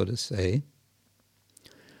Brahman, so to say.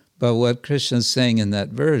 But what Krishna is saying in that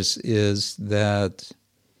verse is that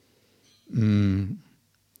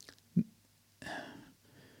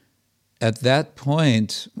at that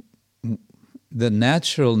point, the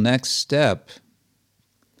natural next step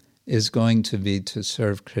is going to be to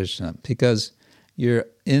serve Krishna, because you're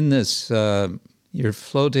in this, you're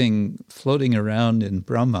floating around in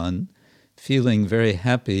Brahman, feeling very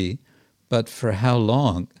happy, but for how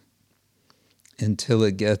long? Until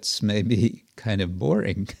it gets maybe kind of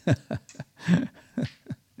boring.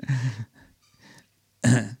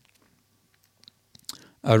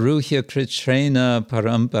 Aruhya kritrena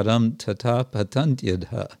paramparam tata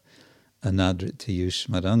patantyadha anadrita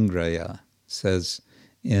yushmarangraya, says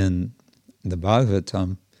in the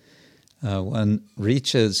Bhagavatam. One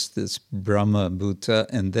reaches this Brahma Bhuta,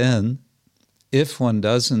 and then, if one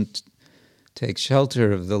doesn't take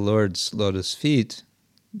shelter of the Lord's lotus feet,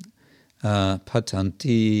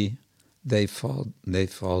 patanti, they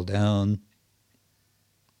fall down.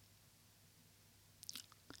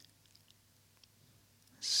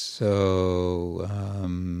 So,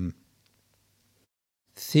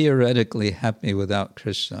 theoretically happy without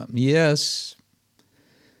Krishna. Yes,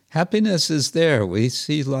 happiness is there. We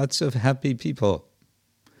see lots of happy people.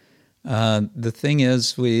 The thing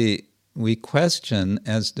is, we question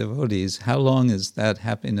as devotees, how long is that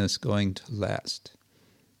happiness going to last?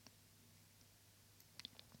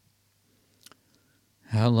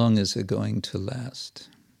 How long is it going to last?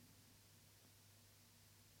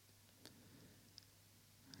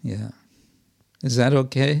 Yeah. Is that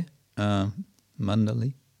okay,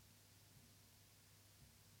 Mandali?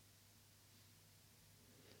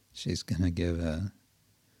 She's going to give a...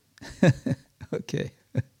 Okay.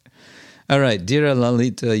 All right, Dira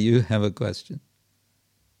Lalita, you have a question.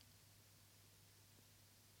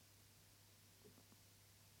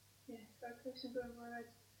 Yes, a question going Maharaj.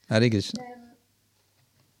 Hare Krishna.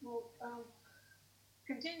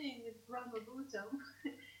 Continuing with Brahma Bhutam,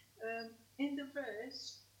 in the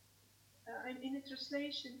verse, in the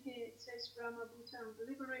translation here, it says Brahma Bhutam,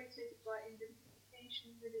 liberated by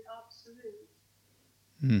identification with the Absolute.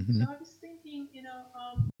 Mm-hmm. So I was thinking,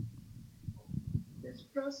 this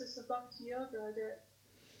process of Bhakti Yoga that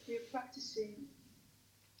we're practicing,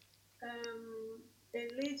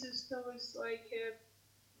 it leads us towards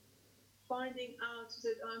finding out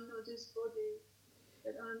that I'm not this body,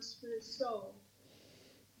 that I'm spirit soul.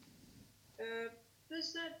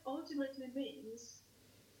 Does that ultimately means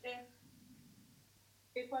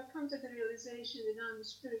if I come to the realization that I'm a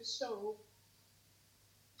spirit soul,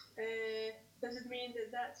 does it mean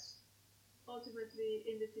that that's ultimately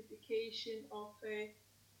identification of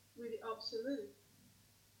with the Absolute,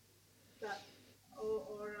 that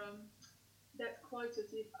that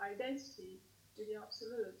qualitative identity with the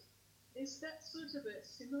Absolute? Is that sort of a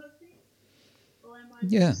similar thing, or am I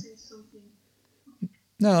missing something?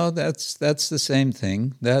 No, that's the same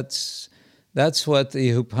thing. That's what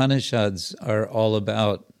the Upanishads are all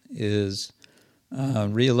about, is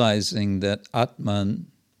realizing that Atma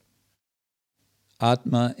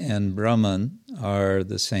and Brahman are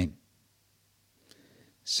the same.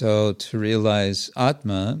 So to realize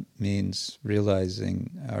Atma means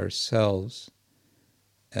realizing ourselves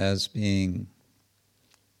as being,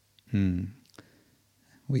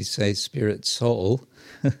 we say spirit soul.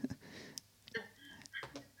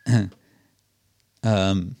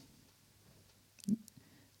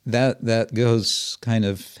 That goes kind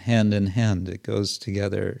of hand in hand. It goes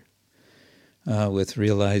together with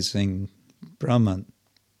realizing Brahman.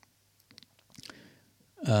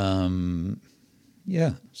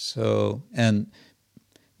 So, and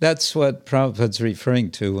that's what Prabhupada's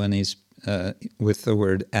referring to when he's with the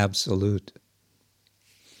word absolute.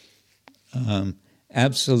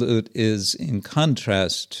 Absolute is in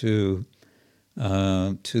contrast to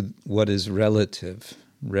what is relative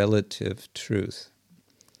truth,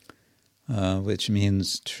 which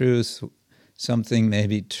means truth. Something may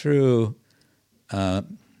be true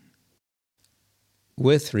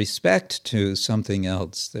with respect to something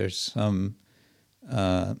else. There's some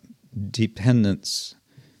dependence.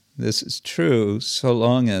 This is true so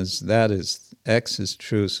long as X is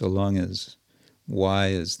true, so long as Y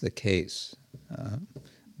is the case.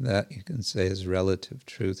 That you can say is relative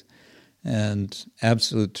truth. And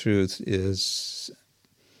absolute truth is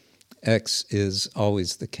X is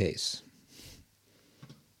always the case,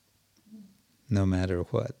 no matter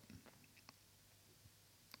what.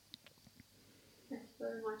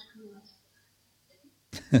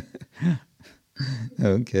 Rajkumar.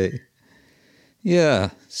 Okay. Yeah.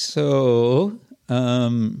 So,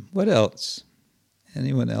 what else?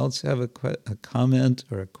 Anyone else have a comment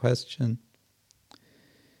or a question?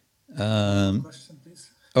 Question,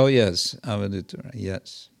 please. Oh, yes. Avadutura,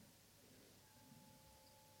 yes.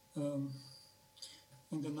 In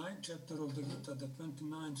the 9th chapter of the Gita, the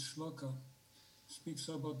 29th shloka speaks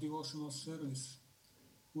about devotional service.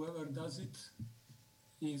 Whoever does it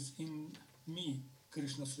is in me,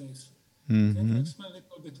 Krishna says. Can you explain a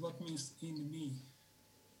little bit what means in me?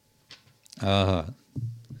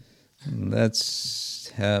 Let's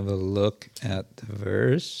have a look at the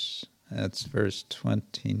verse. That's verse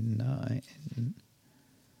 29.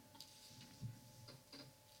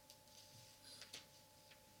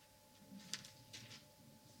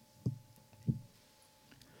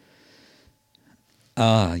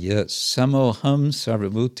 Yes. Samoham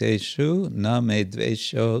sarvabhuteshu na me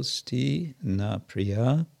dveshosti na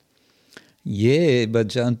priya ye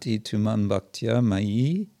bhajanti tuman bhaktya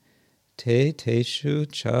mayi te teshu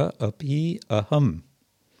cha api aham.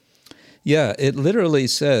 Yeah, it literally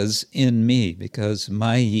says in me because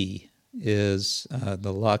mayi is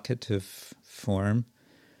the locative form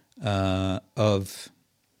of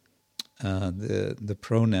the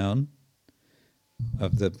pronoun,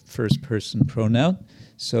 of the first person pronoun.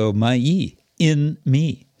 So mayi, in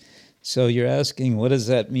me. So you're asking, what does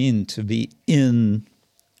that mean to be in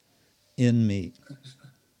me?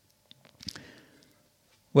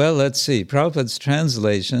 Well, let's see. Prabhupada's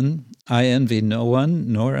translation, I envy no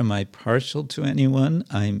one, nor am I partial to anyone.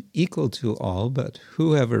 I'm equal to all, but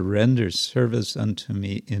whoever renders service unto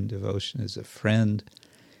me in devotion is a friend,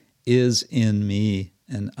 is in me,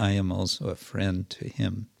 and I am also a friend to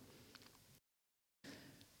him.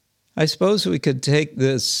 I suppose we could take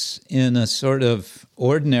this in a sort of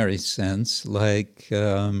ordinary sense, like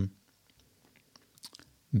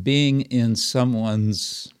being in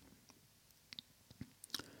someone's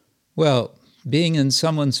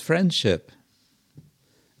friendship.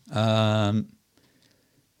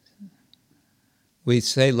 We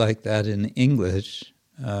say like that in English,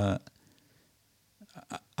 I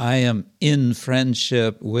am in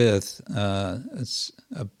friendship with a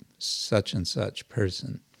such and such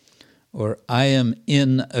person. Or I am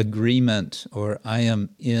in agreement, or I'm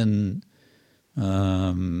in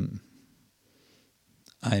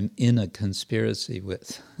a conspiracy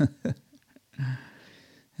with.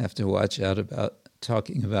 Have to watch out about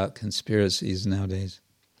talking about conspiracies nowadays.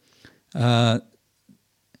 Then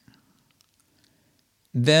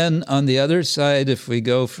on the other side, if we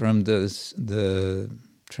go from the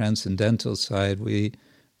transcendental side, we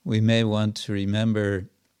may want to remember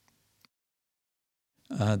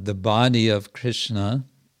the body of Krishna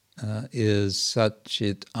is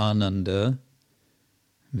Satchit Ananda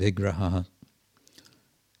Vigraha.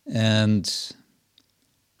 And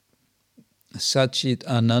Satchit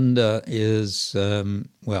Ananda is,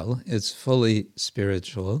 it's fully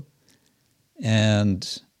spiritual.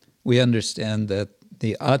 And we understand that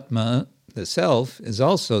the Atma, the self, is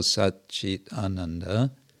also Satchit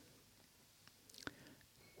Ananda.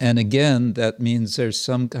 And again, that means there's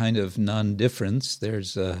some kind of non-difference.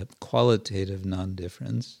 There's a qualitative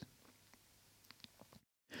non-difference.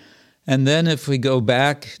 And then if we go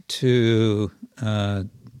back to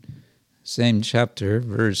same chapter,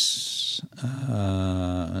 verse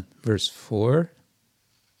 4,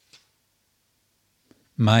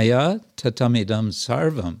 Maya tatamidam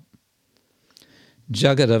sarvam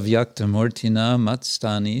Jagadavyaktamurtina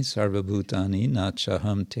matstani sarvabhutani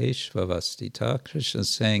nachaham teshvavastita. Krishna is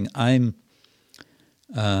saying, I'm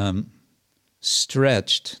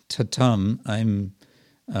stretched, tatam, I'm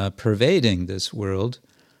pervading this world,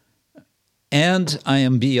 and I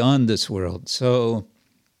am beyond this world. So,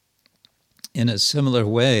 in a similar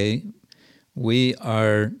way, we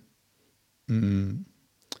are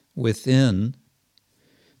within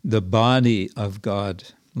the body of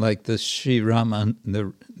God. Like the Sri Sampradaya,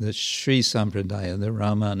 the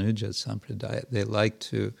Ramanuja Sampradaya, they like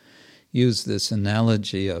to use this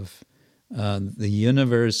analogy of the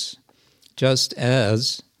universe just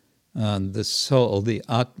as the soul, the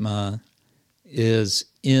Atma, is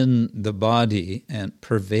in the body and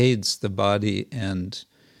pervades the body and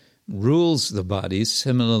rules the body.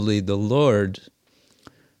 Similarly, the Lord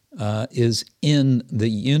is in the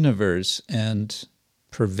universe and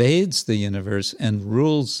pervades the universe and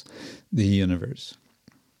rules the universe.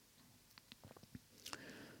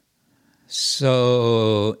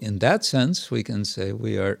 So, in that sense, we can say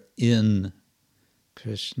we are in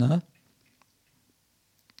Krishna.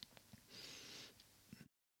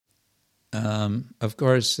 of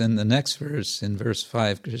course, in the next verse, in verse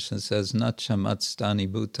 5, Krishna says, Nachamatstani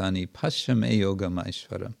bhutani pashyame yogam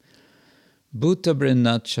aishvaram. Bhuta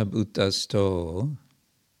brinnacha bhutasto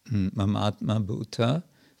mamatma bhuta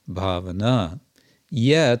bhavana.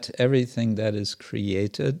 Yet everything that is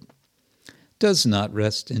created does not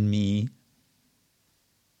rest in me.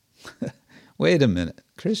 Wait a minute,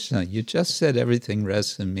 Krishna, you just said everything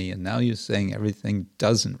rests in me, and now you're saying everything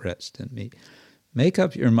doesn't rest in me. Make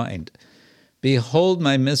up your mind. Behold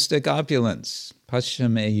my mystic opulence,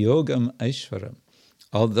 pashyame yogam aishvaram.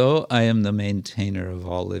 Although I am the maintainer of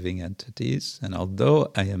all living entities, and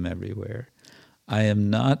although I am everywhere, I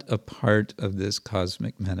am not a part of this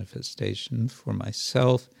cosmic manifestation, for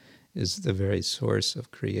myself is the very source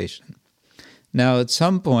of creation. Now, at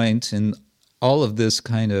some point in all of this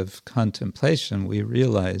kind of contemplation, we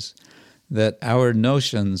realize that our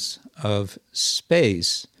notions of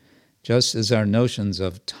space, just as our notions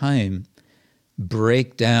of time,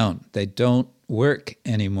 break down. They don't work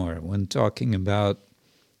anymore when talking about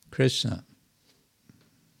Krishna,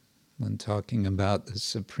 when talking about the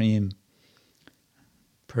Supreme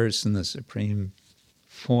Person, the Supreme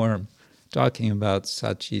Form, talking about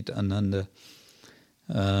Satchit Ananda.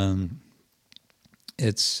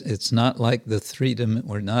 It's not like the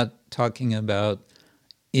we're not talking about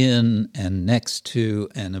in and next to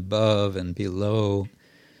and above and below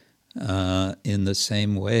in the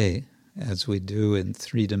same way as we do in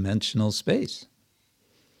three-dimensional space.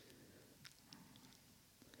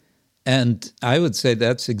 And I would say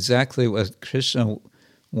that's exactly what Krishna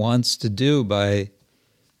wants to do by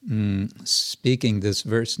speaking this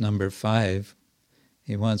verse number 5.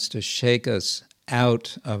 He wants to shake us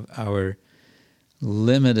out of our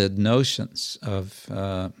limited notions of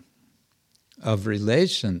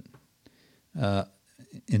relation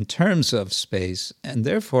in terms of space, and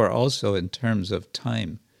therefore also in terms of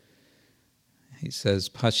time. He says,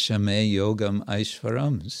 Pashyame yogam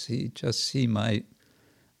aishvaram. See my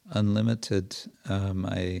unlimited,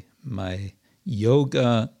 my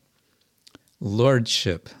yoga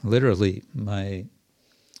lordship. Literally, my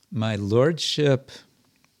lordship.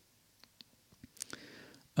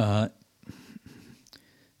 How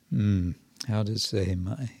to say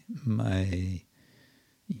my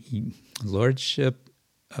lordship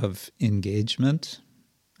of engagement?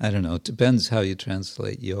 I don't know. It depends how you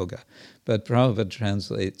translate yoga, but Prabhupada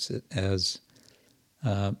translates it as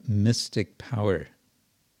mystic power,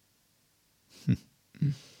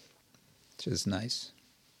 which is nice.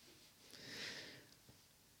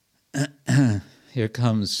 Here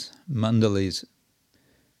comes Mandali's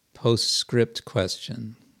postscript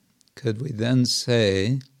question. Could we then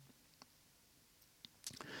say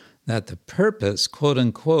that the purpose, quote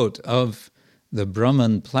unquote, of the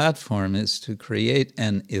Brahman platform is to create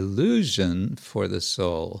an illusion for the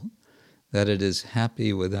soul that it is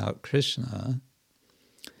happy without Krishna?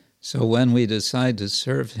 So when we decide to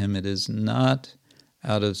serve him, it is not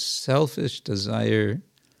out of selfish desire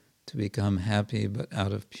to become happy, but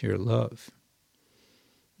out of pure love.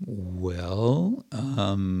 Well,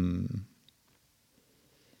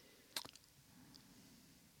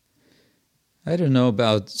 I don't know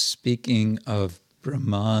about speaking of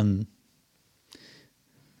Brahman.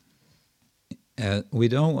 We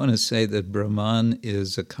don't want to say that Brahman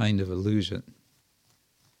is a kind of illusion,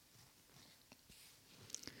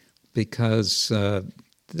 because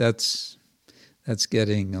that's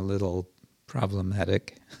getting a little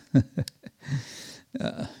problematic.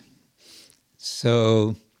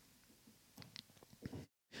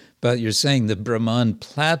 But you're saying the Brahman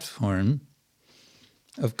platform.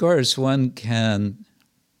 Of course, one can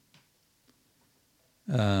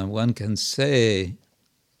say,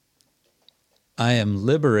 I am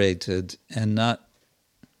liberated and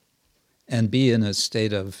be in a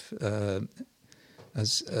state of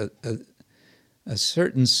a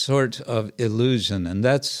certain sort of illusion. And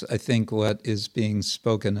that's, I think, what is being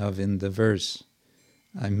spoken of in the verse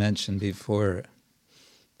I mentioned before.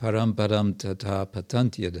 Param param tata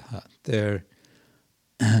patantyadha.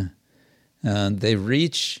 They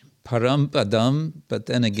reach parampadam, but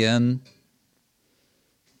then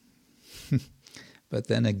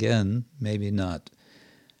again, maybe not.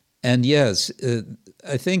 And yes,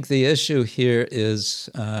 I think the issue here is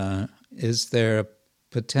there a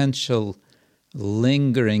potential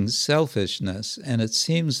lingering selfishness? And it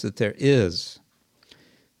seems that there is,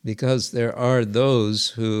 because there are those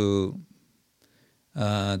who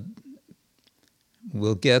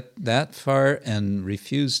will get that far and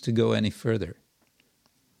refuse to go any further,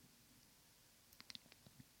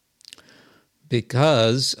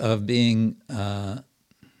 because of being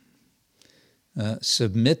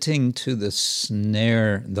submitting to the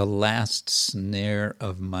snare, the last snare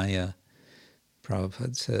of Maya.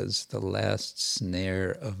 Prabhupada says, the last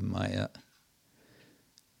snare of Maya.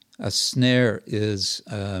 A snare is,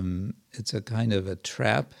 it's a kind of a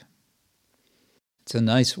trap. It's a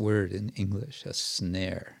nice word in English, a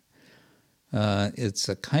snare. It's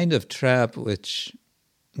a kind of trap which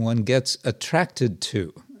one gets attracted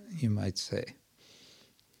to, you might say.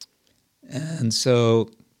 And so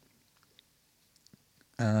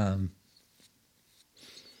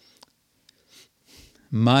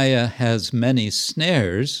Maya has many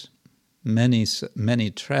snares,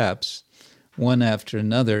 many traps, one after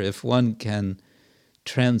another. If one can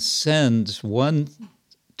transcend one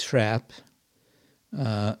trap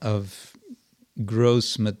of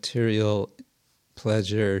gross material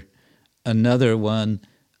pleasure, another one,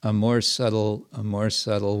 a more subtle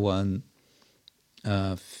one,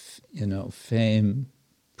 fame,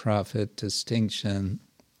 profit, distinction,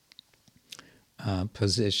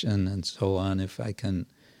 position, and so on. If I can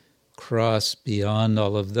cross beyond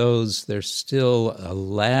all of those, there's still a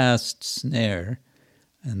last snare,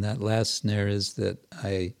 and that last snare is that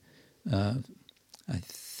I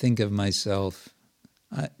think of myself,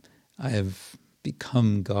 I have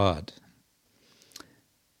become God.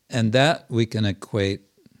 And that we can equate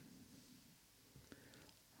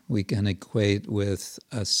with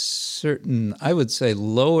a certain, I would say,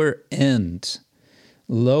 lower end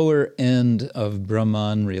of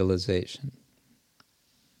Brahman realization.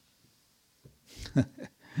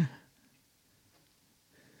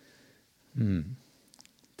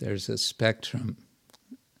 There's a spectrum.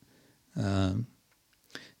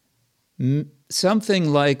 Something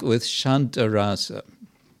like with Shanta Rasa.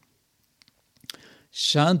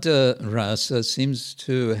 Shanta Rasa seems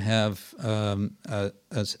to have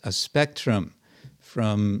a spectrum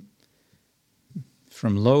from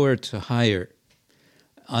lower to higher.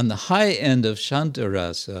 On the high end of Shanta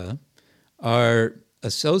Rasa are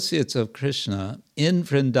associates of Krishna in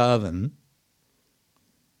Vrindavan.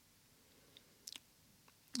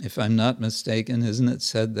 If I'm not mistaken, isn't it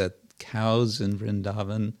said that cows in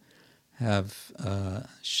Vrindavan have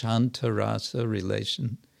Shanta Rasa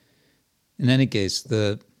relation? In any case,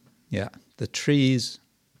 the trees,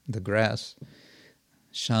 the grass,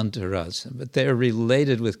 Shanta Rasa, but they're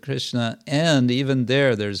related with Krishna, and even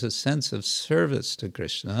there's a sense of service to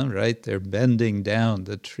Krishna, right? They're bending down,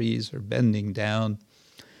 the trees are bending down,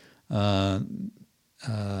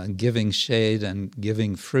 giving shade and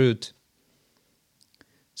giving fruit.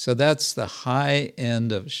 So that's the high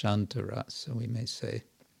end of Shanta Rasa, we may say.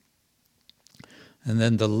 And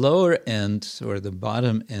then the lower end, or the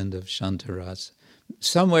bottom end of Shanta Rasa,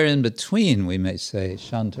 somewhere in between, we may say,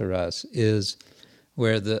 Shanta Rasa, is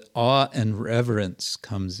where the awe and reverence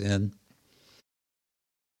comes in,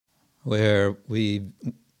 where we're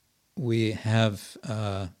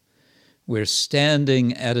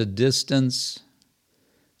standing at a distance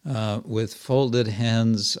with folded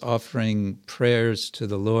hands, offering prayers to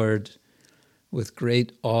the Lord with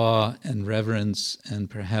great awe and reverence, and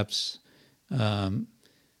perhaps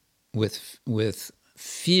with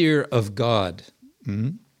fear of God.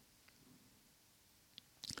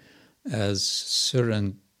 As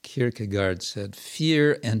Søren Kierkegaard said,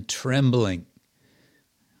 fear and trembling,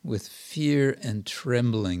 with fear and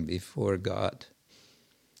trembling before God.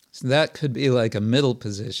 So that could be like a middle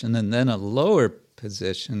position, and then a lower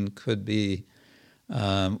position could be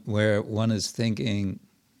where one is thinking,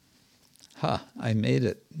 I made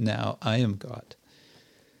it, now I am God.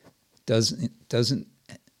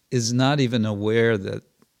 Is not even aware that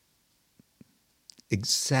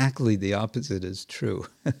exactly the opposite is true.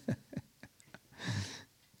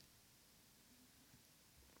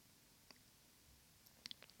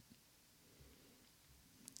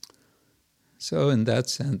 So in that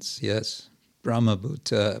sense, yes,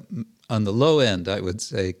 Brahmabhuta, on the low end, I would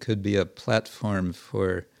say, could be a platform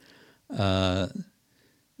for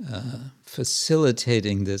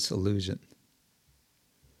facilitating this illusion.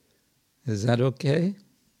 Is that okay?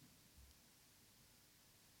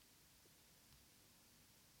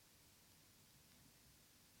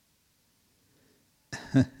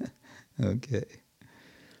 Okay.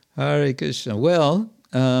 Hare Krishna. Well,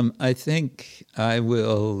 I think I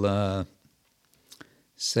will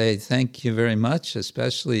say thank you very much,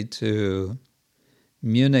 especially to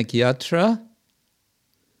Munich Yatra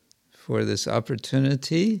for this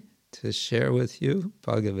opportunity to share with you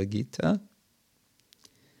Bhagavad Gita.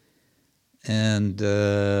 And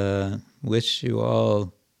wish you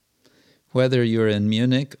all, whether you're in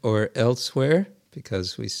Munich or elsewhere,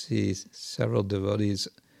 because we see several devotees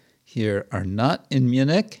here are not in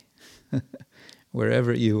Munich,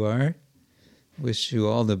 wherever you are, wish you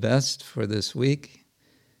all the best for this week.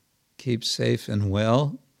 Keep safe and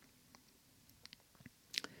well.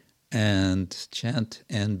 And chant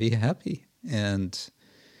and be happy. And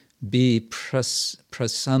be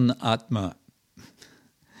prasanna atma.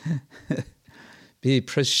 Be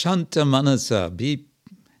prashanta manasa. Be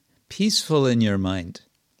peaceful in your mind.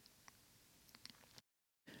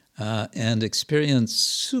 And experience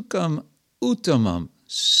sukham uttamam,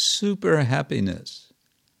 super happiness.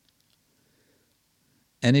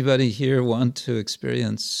 Anybody here want to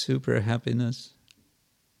experience super happiness?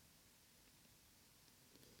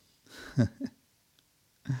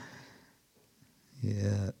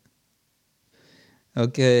 Yeah.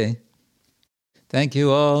 Okay. Thank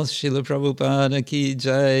you all. Srila Prabhupada ki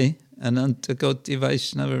jai. Ananta Koti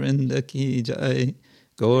Vaishnavarinda ki jai.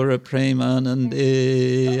 Gaura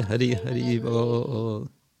Premanande. Hari Hari Bol.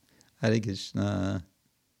 Hare Krishna.